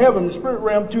of the heaven, the spirit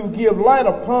realm, to give light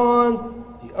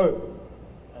upon the earth.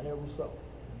 And it was so.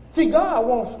 See, God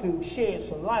wants to shed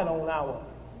some light on our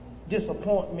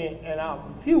disappointment and our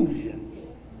confusion.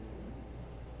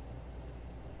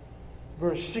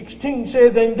 Verse 16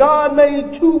 says, and God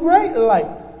made two great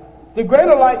lights. The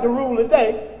greater light to rule the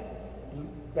day,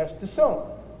 that's the sun.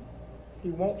 He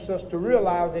wants us to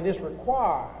realize that it's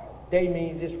required. Day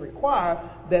means it's required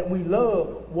that we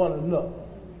love one another.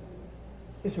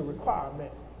 It's a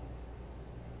requirement.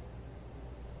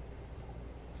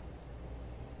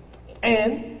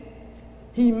 And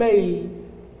he made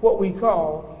what we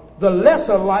call the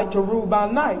lesser light to rule by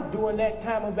night. During that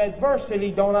time of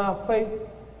adversity, don't our faith,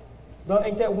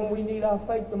 ain't that when we need our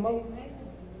faith the most?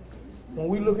 When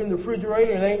we look in the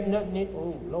refrigerator and ain't nothing in,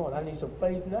 oh Lord, I need some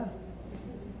faith now.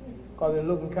 Because they're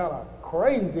looking kind of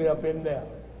crazy up in there.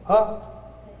 Huh?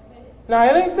 Now,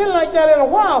 it ain't been like that in a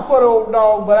while for the old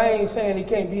dog, but I ain't saying it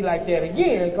can't be like that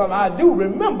again, because I do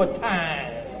remember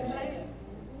times.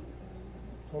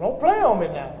 So don't play on me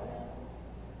now.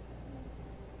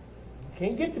 You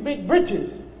can't get the big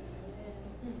britches,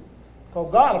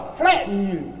 because God will flatten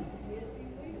you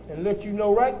and let you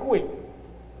know right quick,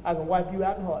 I can wipe you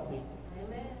out in a heartbeat.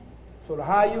 So the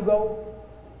higher you go,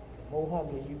 the more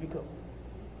humble you become.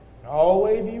 And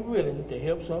always be willing to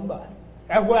help somebody.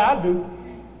 That's what I do.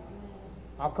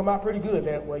 I'll come out pretty good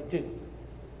that way too.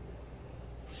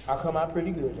 I'll come out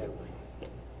pretty good that way.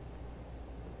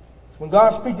 When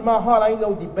God speaks to my heart, I ain't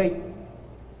no debating.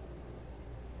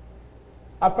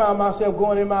 I found myself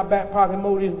going in my back pocket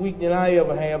more this week than I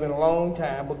ever have in a long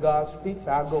time. But God speaks,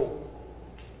 I go.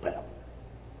 Well,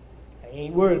 I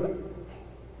ain't worried about it.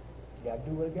 You got to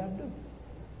do what you got to do.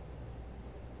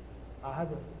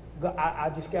 I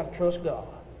just got to trust God.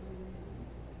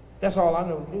 That's all I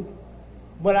know to do.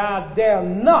 But I dare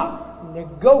not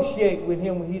negotiate with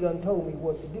him when he done told me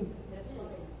what to do.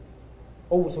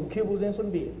 Over some kibbles and some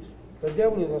bits. The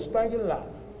devil is a stinking lie.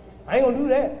 I ain't going to do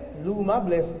that. Lose my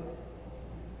blessing.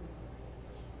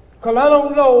 Because I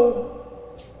don't know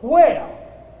where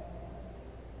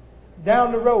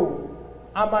down the road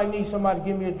I might need somebody to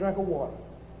give me a drink of water.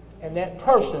 And that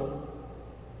person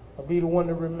will be the one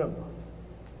to remember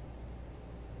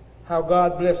how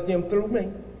God blessed them through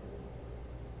me.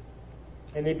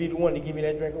 And they'd be the one to give me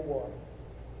that drink of water.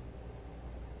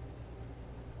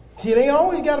 See, it ain't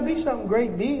always got to be something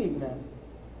great big now.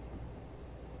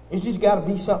 It's just got to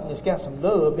be something that's got some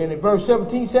love. And in verse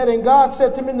 17 said, and God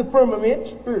set them in the firmament,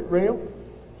 spirit realm,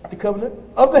 the covenant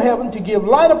of the heaven, to give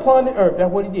light upon the earth. That's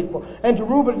what he did for. And to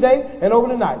rule by the day and over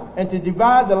the night. And to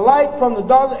divide the light from the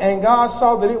darkness. And God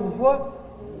saw that it was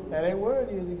what? Now that word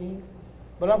is again.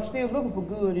 But I'm still looking for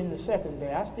good in the second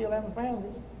day. I still haven't found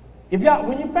it. If y'all,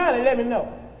 when you find it, let me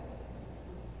know.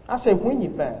 I said when you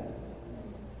find it.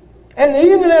 And the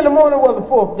evening and the morning was the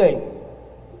fourth day.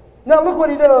 Now look what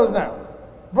he does now.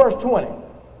 Verse 20.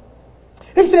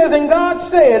 He says, and God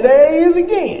said, there he is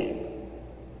again,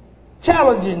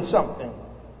 challenging something.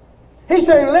 He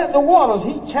said, let the waters,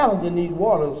 he's challenging these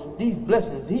waters, these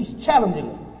blessings, he's challenging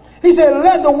them. He said,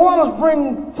 let the waters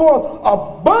bring forth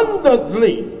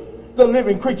abundantly the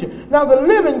living creature. Now the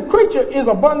living creature is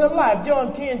abundant life.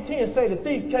 John 10:10 say the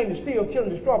thief came to steal, kill,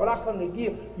 and destroy, but I come to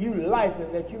give you life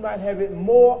and that you might have it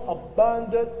more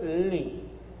abundantly.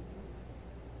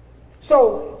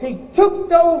 So he took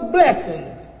those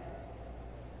blessings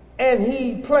and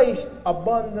he placed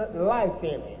abundant life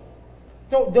in it.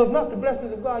 Does not the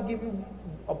blessings of God give you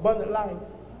abundant life?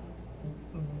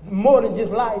 More than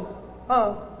just life?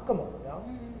 Huh? Come on, y'all.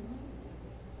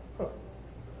 Huh.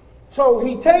 So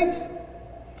he takes,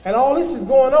 and all this is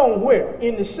going on where?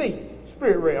 In the sea,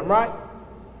 spirit realm, right?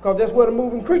 Because that's where the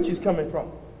moving creature's coming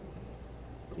from.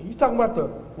 He's talking about the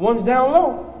ones down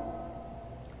low.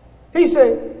 He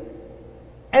said,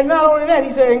 and not only that,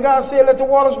 he said, and God said, let the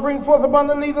waters bring forth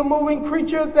abundantly the moving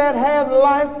creature that has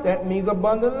life. That means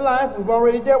abundant life. We've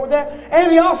already dealt with that.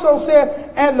 And he also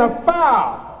said, and the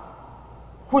fowl,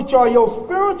 which are your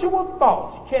spiritual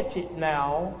thoughts. Catch it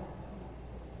now.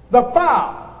 The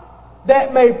fowl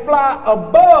that may fly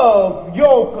above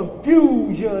your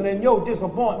confusion and your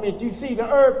disappointment. You see the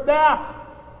earth now?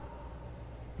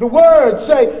 The words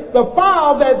say, the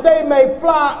fowl that they may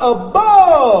fly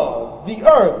above the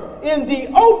earth in the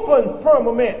open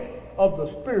firmament of the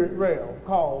spirit realm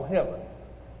called heaven.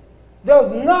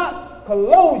 Does not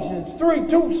Colossians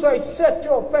 3:2 say, set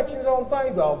your affections on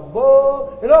things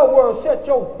above? In other words, set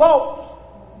your thoughts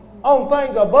on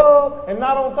things above and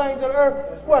not on things of the earth.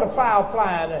 That's where the fowl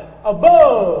flying at.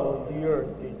 Above the earth,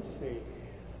 it says.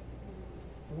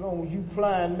 As long as you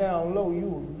flying down low,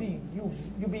 you'll be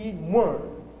eating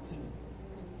worms.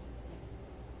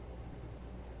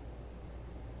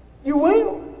 You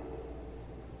will.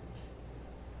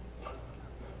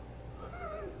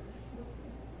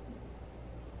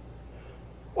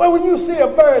 Well, when you see a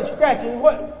bird scratching,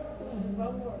 what?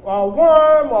 A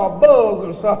worm or a bug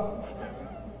or something.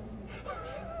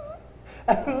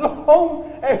 As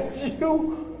long as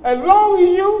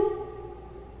you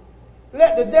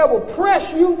let the devil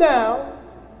press you down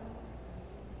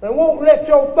and won't let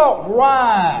your thoughts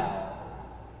rise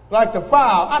like the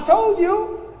fowl. I told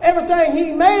you, everything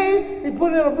he made, he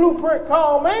put in a blueprint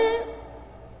called man.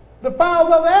 The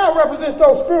fowls of the air represents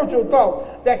those spiritual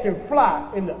thoughts that can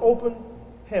fly in the open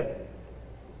heaven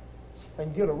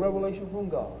and get a revelation from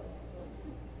God.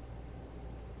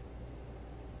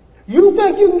 You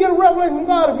think you can get a revelation from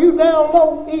God if you down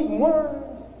low eating worms?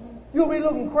 You'll be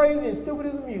looking crazy and stupid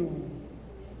as a mule.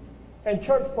 And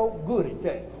church folk good at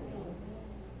that.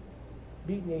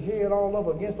 Beating their head all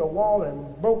up against a wall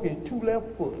and broke his two left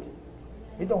foot.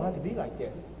 It don't have to be like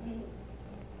that.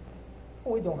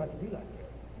 Oh, it don't have to be like that.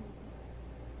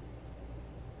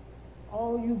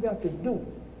 All you got to do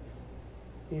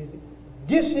is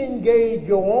disengage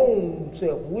your own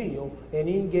self-will and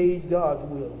engage God's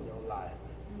will in your life.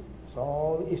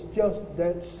 So it's just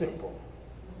that simple.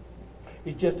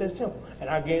 It's just that simple. And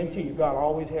I guarantee you, God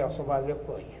always has somebody there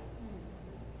for you.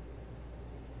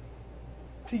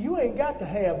 See, you ain't got to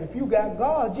have. If you got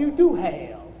God, you do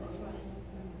have.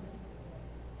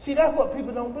 See, that's what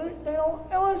people don't believe. They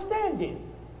don't understand it.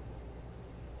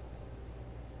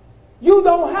 You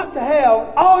don't have to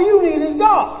have. All you need is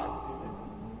God.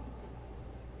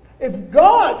 If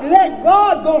let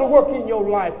God go to work in your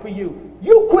life for you,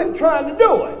 you quit trying to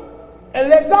do it and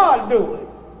let God do it.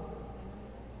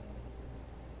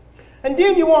 And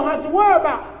then you won't have to worry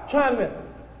about trying to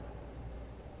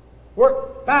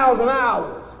work 1,000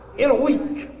 hours in a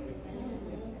week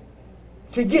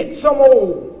to get some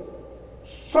old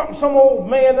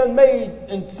man done made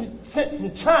and sent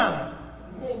from China.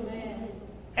 Amen.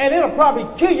 And it'll probably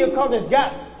kill you because it's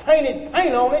got tainted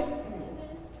paint on it.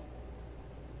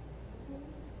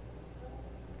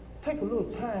 Take a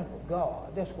little time for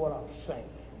God. That's what I'm saying.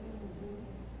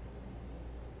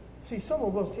 See, some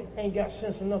of us ain't got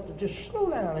sense enough to just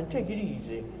slow down and take it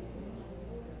easy.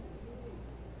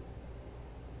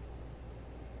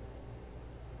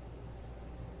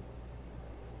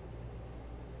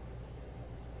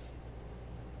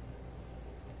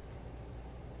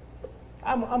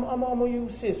 I'm going to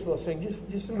use sis for a second,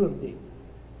 just a little bit.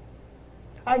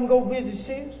 I can go visit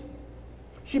sis.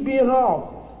 She be in her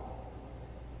office.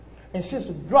 And sis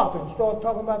would drop it and start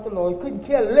talking about the Lord. He couldn't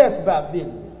care less about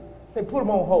business. They put him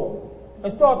on hold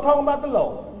and start talking about the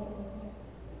Lord.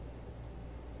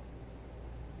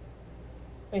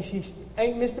 And she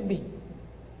ain't missed a beat.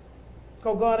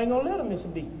 Because God ain't going to let her miss a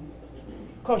beat.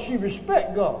 Because she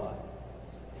respect God.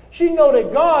 She know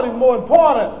that God is more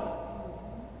important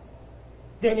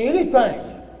than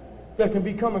anything that can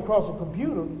be coming across a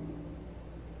computer.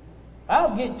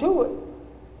 I'll get to it.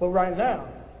 But right now,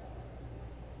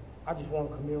 I just want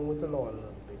to commune with the Lord a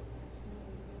little bit.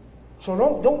 So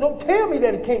don't tell me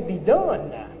that it can't be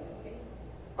done now.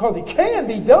 Because it can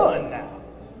be done now.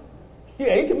 Yeah,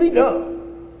 it can be done.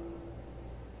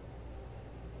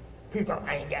 People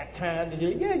ain't got time to do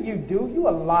it. Yeah, you do. You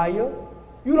a liar.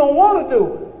 You don't want to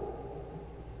do it.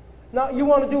 Now you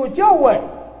want to do it your way.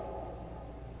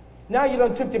 Now you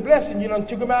done took the blessing. You done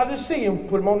took them out of the sea and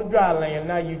put them on the dry land.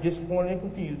 Now you're disappointed and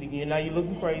confused again. Now you're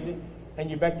looking crazy. And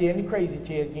you're back there in the crazy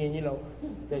chair again. You know,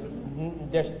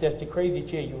 that's the crazy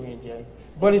chair you're in, Jay.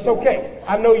 But it's okay.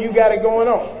 I know you got it going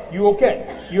on. You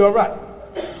okay. You all right.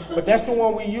 But that's the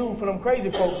one we use for them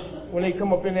crazy folks when they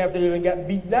come up in there after they got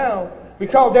beat down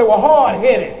because they were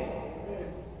hard-headed.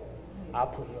 I'll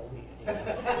put it over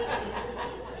here.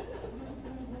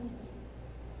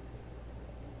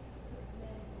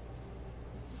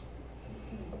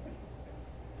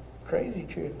 Crazy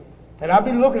children. And I'll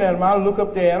be looking at them. I'll look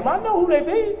up there at them. I know who they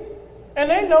be. And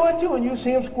they know it too. And you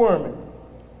see them squirming.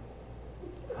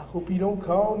 I hope you don't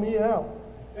call me out.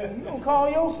 You don't call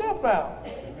yourself out.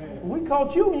 We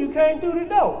caught you when you came through the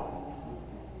door.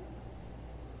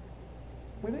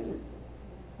 We did.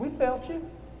 We felt you.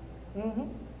 Mm-hmm.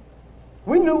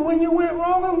 We knew when you went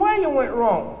wrong and where you went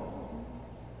wrong.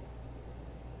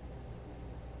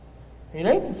 It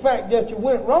ain't the fact that you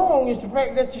went wrong. It's the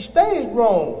fact that you stayed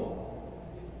wrong.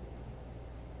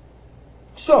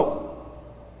 So,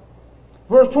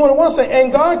 verse 21 says,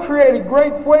 and God created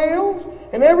great whales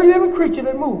and every living creature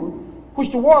that moved, which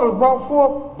the waters brought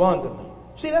forth abundantly.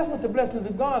 See, that's what the blessings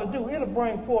of God will do. It'll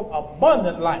bring forth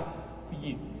abundant life for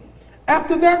you.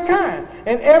 After their kind,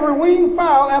 and every winged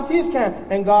fowl after his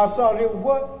kind. And God saw that it was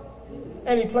what?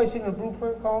 And he placed it in a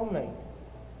blueprint called man.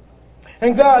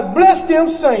 And God blessed them,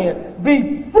 saying,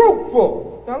 be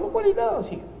fruitful. Now look what he does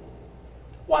here.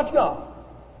 Watch God.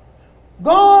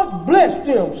 God blessed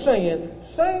them, saying,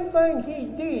 same thing he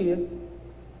did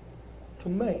to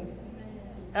man.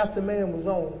 After man was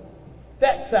on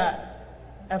that side,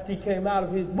 after he came out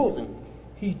of his bosom,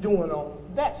 he's doing on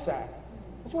that side.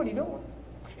 That's what he's doing.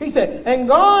 He said, and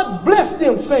God blessed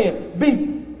them, saying, be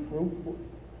fruitful.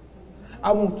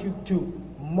 I want you to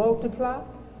multiply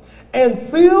and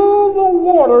fill the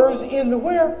waters in the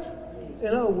where? In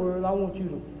other words, I want you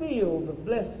to feel the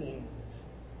blessings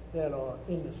that are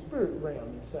in the spirit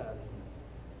realm inside of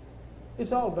you.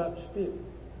 It's all about the spirit.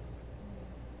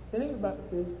 It ain't about the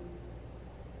physical.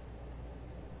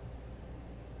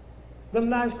 Them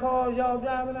nice cars y'all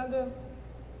driving out there,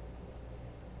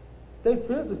 they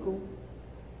physical,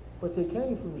 but they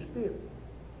came from the spirit.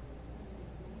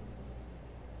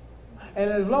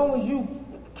 And as long as you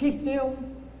keep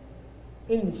them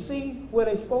in the sea where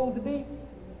they're supposed to be,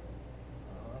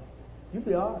 you'll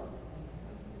be all right.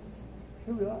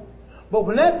 You'll be all right. But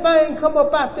when that thing come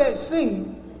up out that sea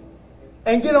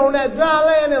and get on that dry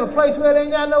land in a place where they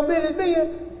ain't got no business being,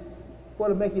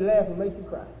 what'll make you laugh and make you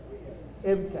cry?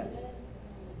 Every time.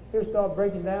 He'll start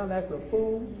breaking down after a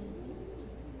fool.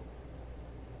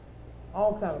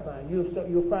 All kind of things.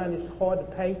 You'll find it's hard to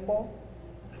pay for.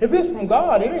 If it's from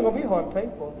God, it ain't going to be hard to pay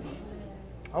for.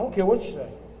 I don't care what you say.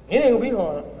 It ain't going to be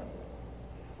hard.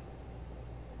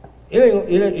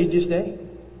 It just ain't.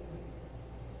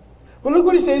 But look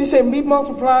what he said. He said, be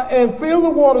multiply and fill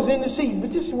the waters in the seas.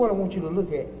 But this is what I want you to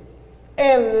look at.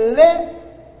 And let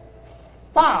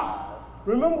fowl.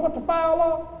 Remember what the fowl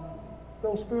are?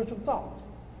 Those spiritual thoughts.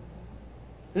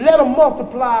 Let them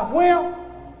multiply. Well,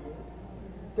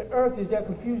 the earth is that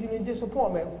confusion and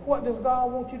disappointment. What does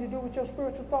God want you to do with your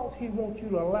spiritual thoughts? He wants you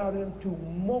to allow them to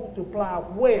multiply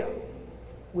where?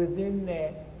 Within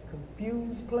that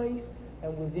confused place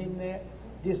and within that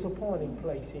disappointing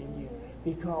place in you.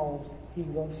 Because he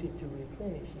wants it to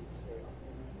replenish itself.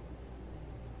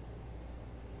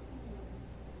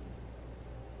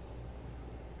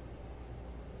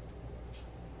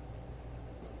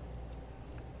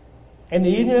 And the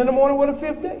evening and the morning were the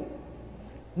fifth day.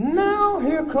 Now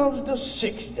here comes the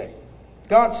sixth day.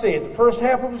 God said the first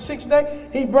half of the sixth day,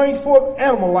 he brings forth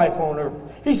animal life on earth.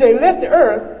 He said, let the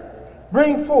earth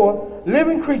bring forth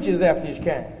living creatures after his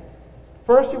kind.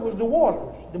 First it was the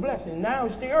waters, the blessing. Now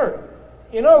it's the earth.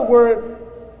 In other words,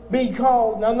 be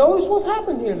called. Now notice what's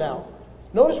happened here now.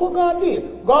 Notice what God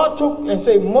did. God took and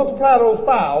said, multiply those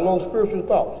foul, those spiritual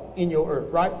thoughts in your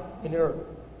earth, right? In the earth.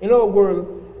 In other words,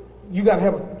 you got to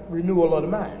have a renewal of the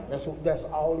mind. That's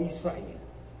all he's saying.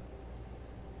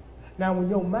 Now when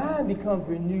your mind becomes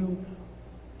renewed,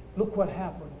 look what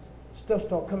happens. Stuff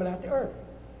starts coming out the earth.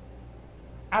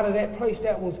 Out of that place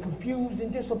that was confused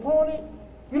and disappointed,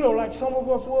 you know, like some of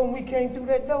us were when we came through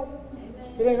that door.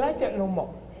 Amen. It ain't like that no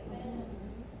more. Amen.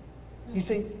 You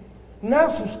see, now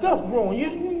some stuff growing.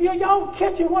 Y'all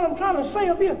catching what I'm trying to say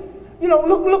up here? You know,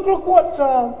 look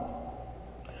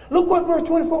what verse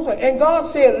 24 says. And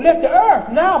God said, let the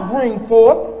earth now bring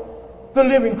forth the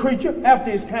living creature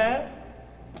after his kind.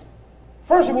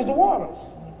 First it was the waters.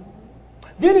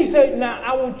 Then he said, now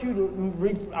I want you to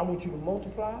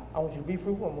multiply. I want you to be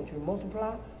fruitful. I want you to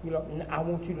multiply. You know, I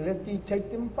want you to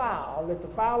take them fowl, let the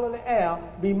fowl of the air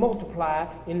be multiplied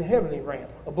in the heavenly realm,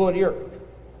 above the earth.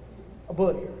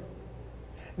 Above the earth.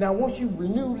 Now once you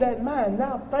renew that mind,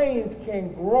 now things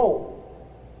can grow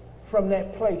from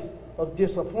that place of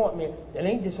disappointment that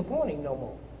ain't disappointing no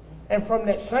more. And from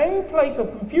that same place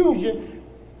of confusion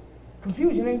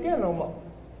ain't there no more.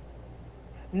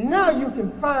 Now you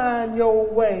can find your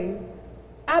way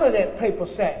out of that paper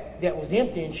sack that was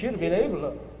empty and should have been able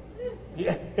to.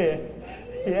 Yeah.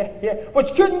 But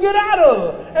you couldn't get out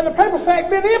of it. And the paper sack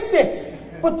been empty.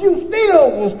 But you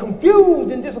still was confused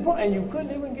and disappointed. And you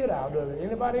couldn't even get out of it.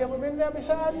 Anybody ever been there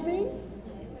besides me?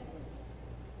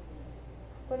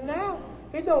 But now,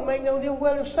 it don't make no difference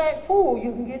whether the sack full.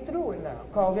 You can get through it now.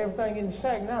 Because everything in the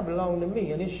sack now belongs to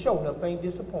me. And it's showing up ain't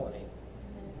disappointing.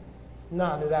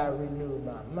 Now that I renewed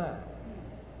my mind.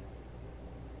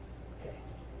 Okay.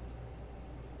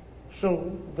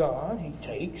 So God, he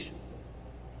takes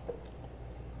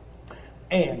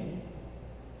and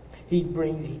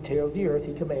he tells the earth,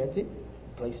 he commands it,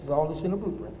 places all this in a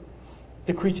blueprint.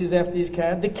 The creatures after his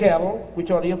kind, the cattle,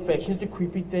 which are the affections, the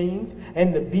creepy things,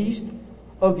 and the beasts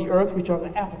of the earth, which are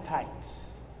the appetites.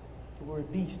 The word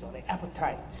beast are the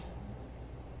appetites.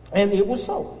 And it was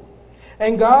so.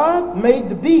 And God made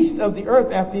the beast of the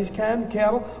earth after his kind, the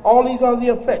cattle. All these are the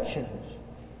affections.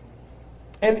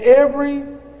 And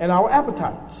our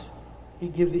appetites.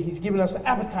 He's given us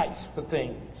appetites for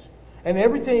things. And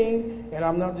everything, and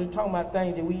I'm not just talking about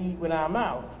things that we eat with our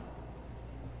mouth.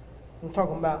 I'm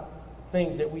talking about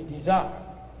things that we desire.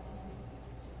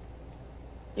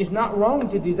 It's not wrong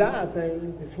to desire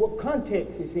things. It's what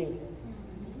context it's in.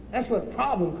 That's where the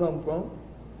problem comes from.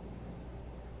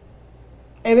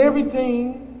 And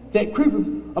everything that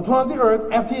creepeth upon the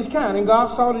earth after his kind. And God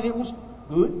saw that it was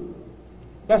good.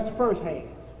 That's the first hand.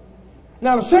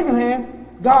 Now the second hand,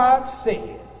 God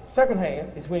says. Second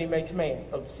hand is when he makes man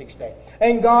of the sixth day.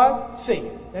 And God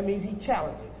said. That means he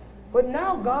challenges. But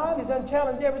now God has done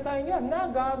challenged everything else.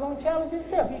 Now God's going to challenge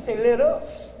himself. He said, let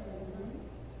us.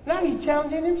 Now he's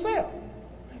challenging himself.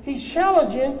 He's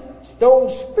challenging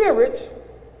those spirits,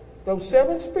 those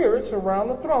 7 spirits around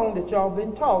the throne that y'all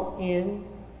been taught in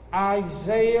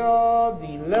Isaiah, the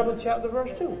 11th chapter,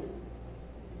 verse 2.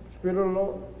 Spirit of the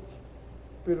Lord,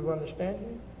 spirit of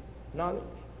understanding, knowledge,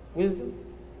 wisdom,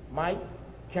 might,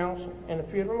 counsel, and the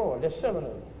fear of the Lord. That's 7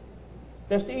 of them.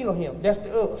 That's the Elohim. That's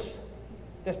the us.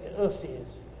 That's the us is,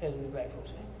 as we black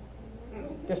folks say.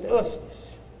 That's the us is.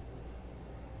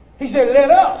 He said, let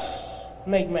us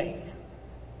make man.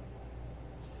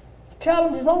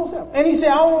 Challenge his own self. And he said,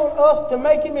 I want us to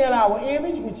make him in our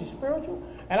image, which is spiritual,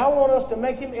 and I want us to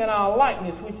make him in our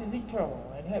likeness, which is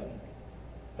eternal and heavenly.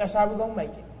 That's how we're going to make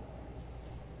it.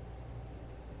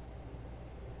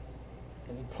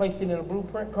 And he placed it in a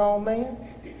blueprint called man.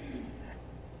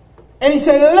 And he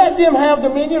said, let them have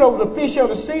dominion over the fish of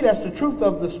the sea, that's the truth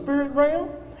of the spirit realm,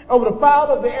 over the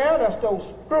fowl of the air, that's those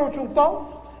spiritual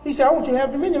thoughts. He said, I want you to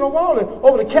have dominion over all of it,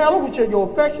 over the cattle, which are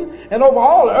your affection, and over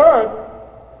all the earth,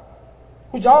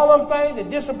 which are all them things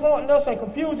that disappointing us and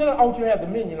confusing us. I want you to have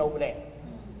dominion over that.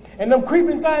 And them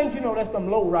creeping things, you know, that's them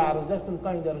low riders. That's them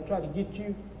things that'll try to get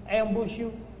you, ambush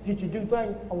you, get you to do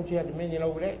things. I want you to have dominion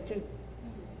over that too.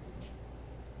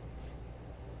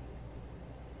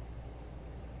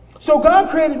 So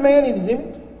God created man in his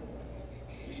image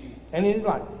and in his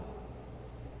likeness.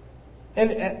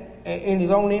 And in his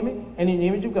own image, and in the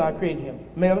image of God created him.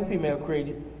 Male and female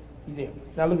created them.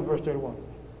 Now look at verse 31.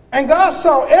 And God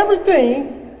saw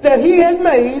everything that he had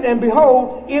made, and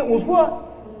behold, it was what?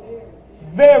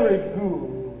 Very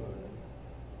good.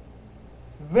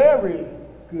 Very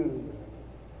good.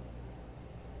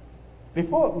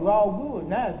 Before it was all good,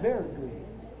 now it's very good.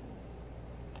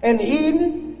 And the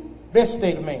evening, best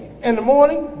state of man. And the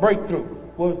morning, breakthrough,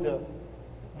 was the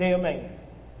Day of man.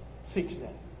 6 then.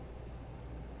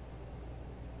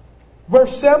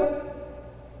 Verse 7.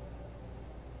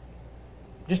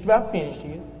 Just about finished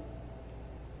here.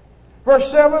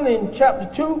 Verse 7 in chapter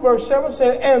 2, verse 7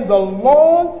 says, and the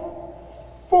Lord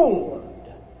formed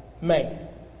man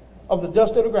of the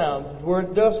dust of the ground. The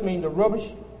word dust means the rubbish.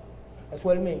 That's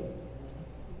what it means.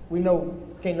 We know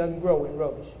can't nothing grow in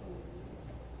rubbish.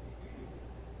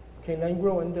 Can't nothing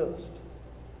grow in dust.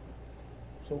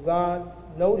 So God,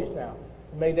 notice now,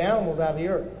 He made the animals out of the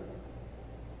earth.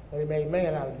 And He made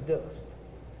man out of the dust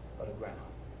of the ground.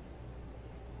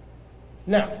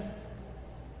 Now,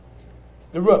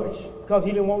 the rubbish, because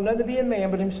He didn't want nothing to be in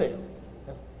man but Himself.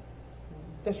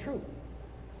 That's true.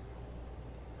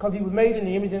 Because He was made in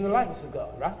the image and the likeness of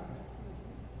God, right?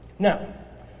 Now,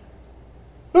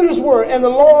 look at this word, and the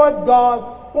Lord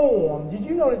God formed. Did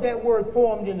you know that that word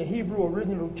formed in the Hebrew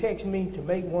original text means to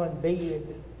make one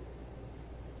bed?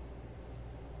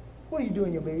 What do you do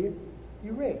in your bed?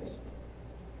 You rest.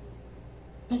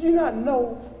 Did you not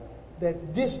know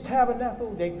that this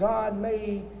tabernacle that God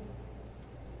made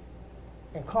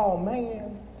and called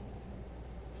man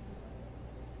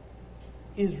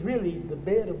is really the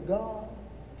bed of God?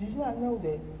 Did you not know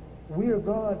that we're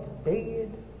God's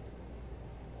bed?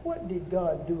 What did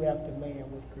God do after man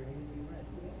was created?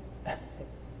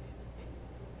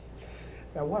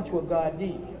 Now watch what God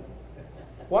did.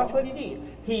 Watch what He did.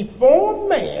 He formed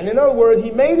man. In other words,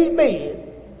 He made His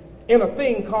bed in a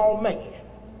thing called man.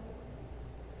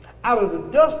 Out of the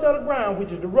dust of the ground,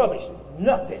 which is the rubbish.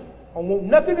 Nothing. I want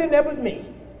nothing in there but me.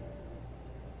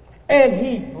 And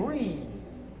He breathed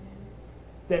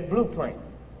that blueprint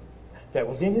that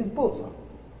was in His bosom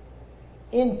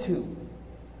into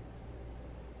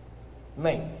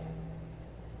man.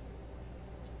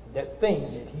 That thing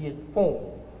that He had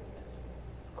formed,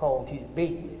 called His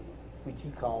bed, which He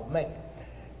called man.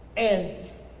 And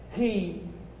He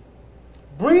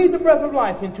breathed the breath of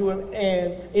life into him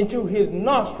and into his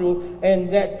nostril,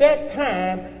 and at that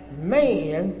time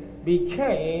man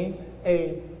became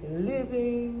a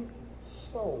living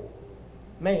soul.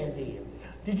 Man did.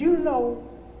 Did you know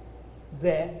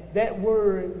that that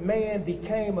word man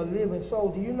became a living soul?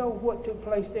 Do you know what took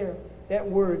place there? That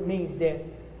word means that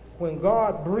when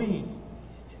God breathed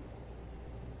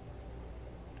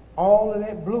all of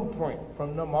that blueprint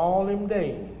from them all them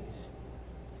days,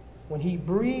 when He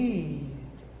breathed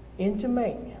into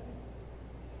man,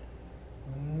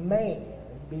 man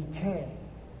became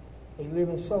a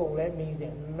living soul. That means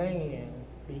that man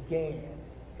began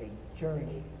a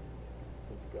journey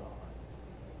with God.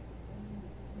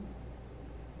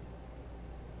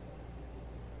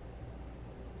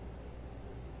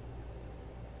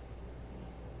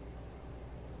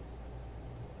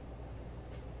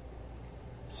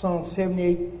 Psalm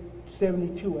 78,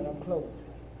 72, and I'm closing.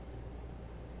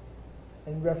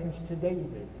 In reference to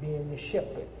David being the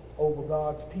shepherd over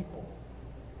God's people.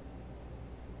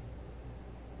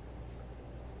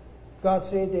 God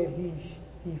said that he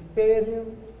fed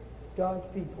him, God's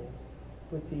people,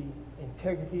 with the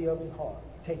integrity of his heart.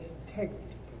 It takes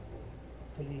integrity, people,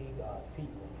 to lead God's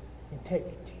people.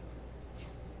 Integrity.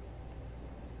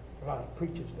 A lot of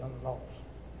preachers done lost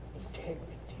integrity.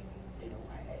 They don't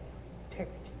have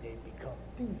integrity. They become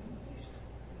thieves,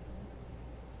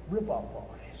 rip-off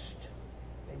artists.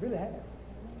 They really have.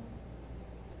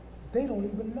 They don't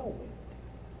even know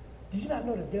it. Did you not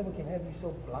know the devil can have you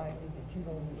so blinded that you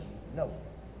don't even know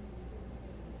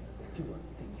that you are a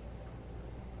thief?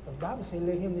 The Bible says,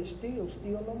 let him that steals,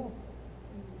 steal no more.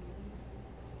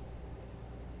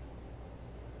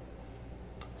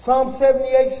 Psalm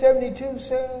 78, 72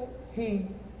 said, He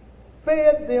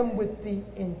fed them with the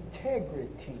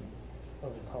integrity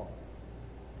of His heart.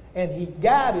 And He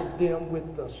guided them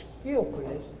with the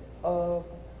skillfulness of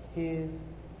His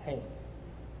hand.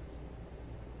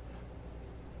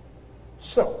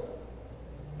 So,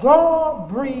 God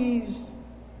breathes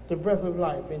the breath of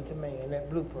life into man, that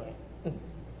blueprint.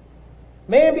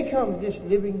 Man becomes this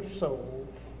living soul.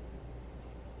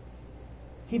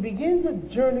 He begins a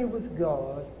journey with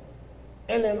God,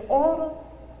 and in order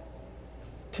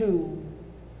to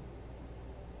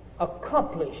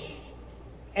accomplish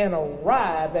and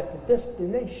arrive at the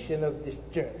destination of this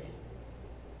journey,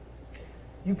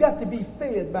 you've got to be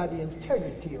fed by the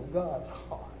integrity of God's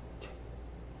heart.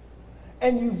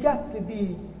 And you've got to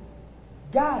be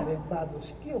guided by the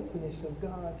skillfulness of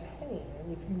God's hand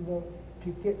if you want to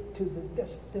get to the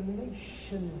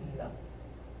destination of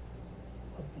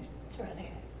this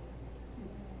journey.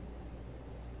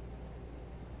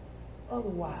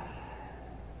 Otherwise,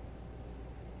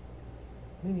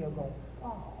 many are going to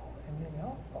fall, and many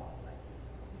are falling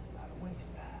by the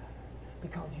wayside.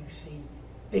 Because you see,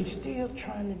 They still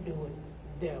trying to do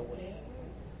it their way.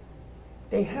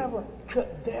 They haven't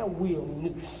cut their will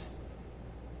loose.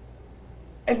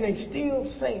 And they still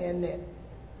saying that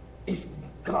it's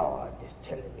God that's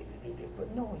telling me to do this.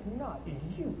 But no, it's not.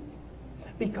 It's you.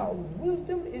 Because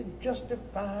wisdom is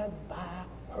justified by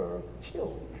her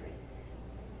children.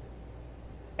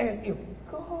 And if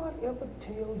God ever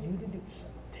tells you to do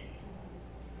something,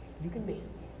 you can bet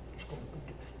it's going to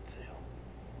produce itself.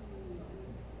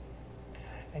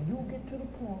 And you'll get to the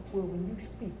point where when you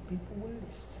speak, people will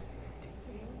listen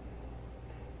to you.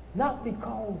 Not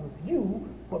because of you,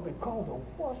 but because of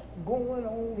what's going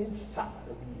on inside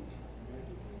of you.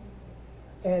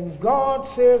 And God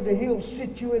says that he'll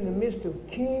sit you in the midst of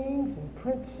kings and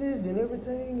princes and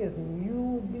everything, and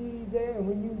you'll be there. And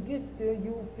when you get there,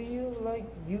 you'll feel like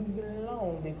you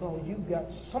belong because you got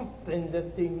something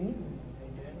that they need.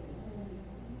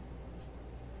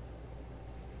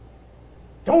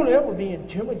 Don't ever be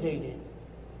intimidated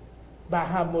by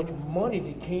how much money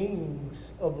the kings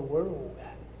of the world got.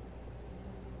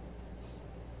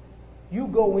 You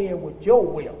go in with your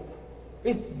wealth.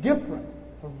 It's different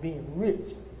from being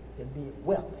rich than being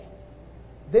wealthy.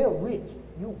 They're rich,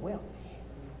 you're wealthy.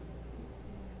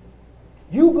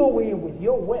 You go in with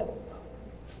your wealth,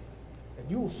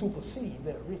 and you will supersede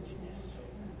their richness.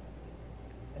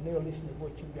 And they'll listen to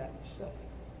what you got to say.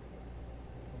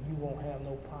 And you won't have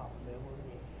no power ever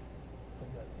again.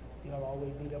 They'll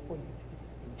always be there for you.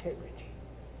 Integrity.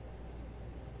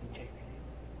 Integrity.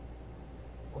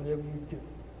 Whatever you do,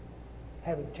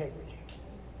 have integrity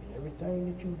in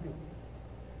everything that you do.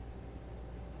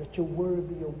 Let your word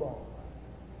be your bond.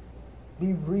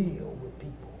 Be real with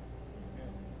people.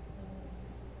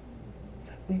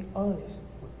 Be honest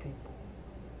with people.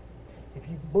 If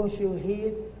you bust your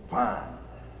head, fine.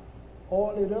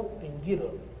 Oil it up and get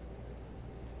up.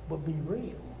 But be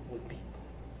real with people.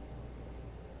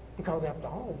 Because after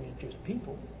all, we're just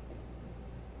people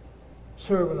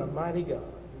serving a mighty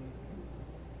God.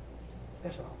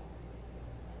 That's all.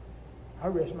 I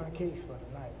rest my case for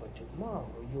tonight, but tomorrow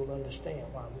you'll understand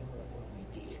why we went what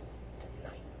we did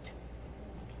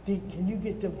tonight. Can you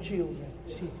get them children?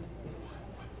 See,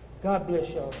 God bless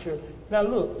y'all, church. Now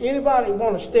look, anybody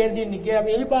want to stand in the gap?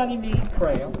 Anybody need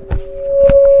prayer?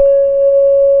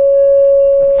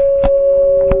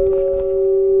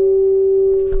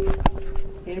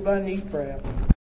 Anybody need prayer?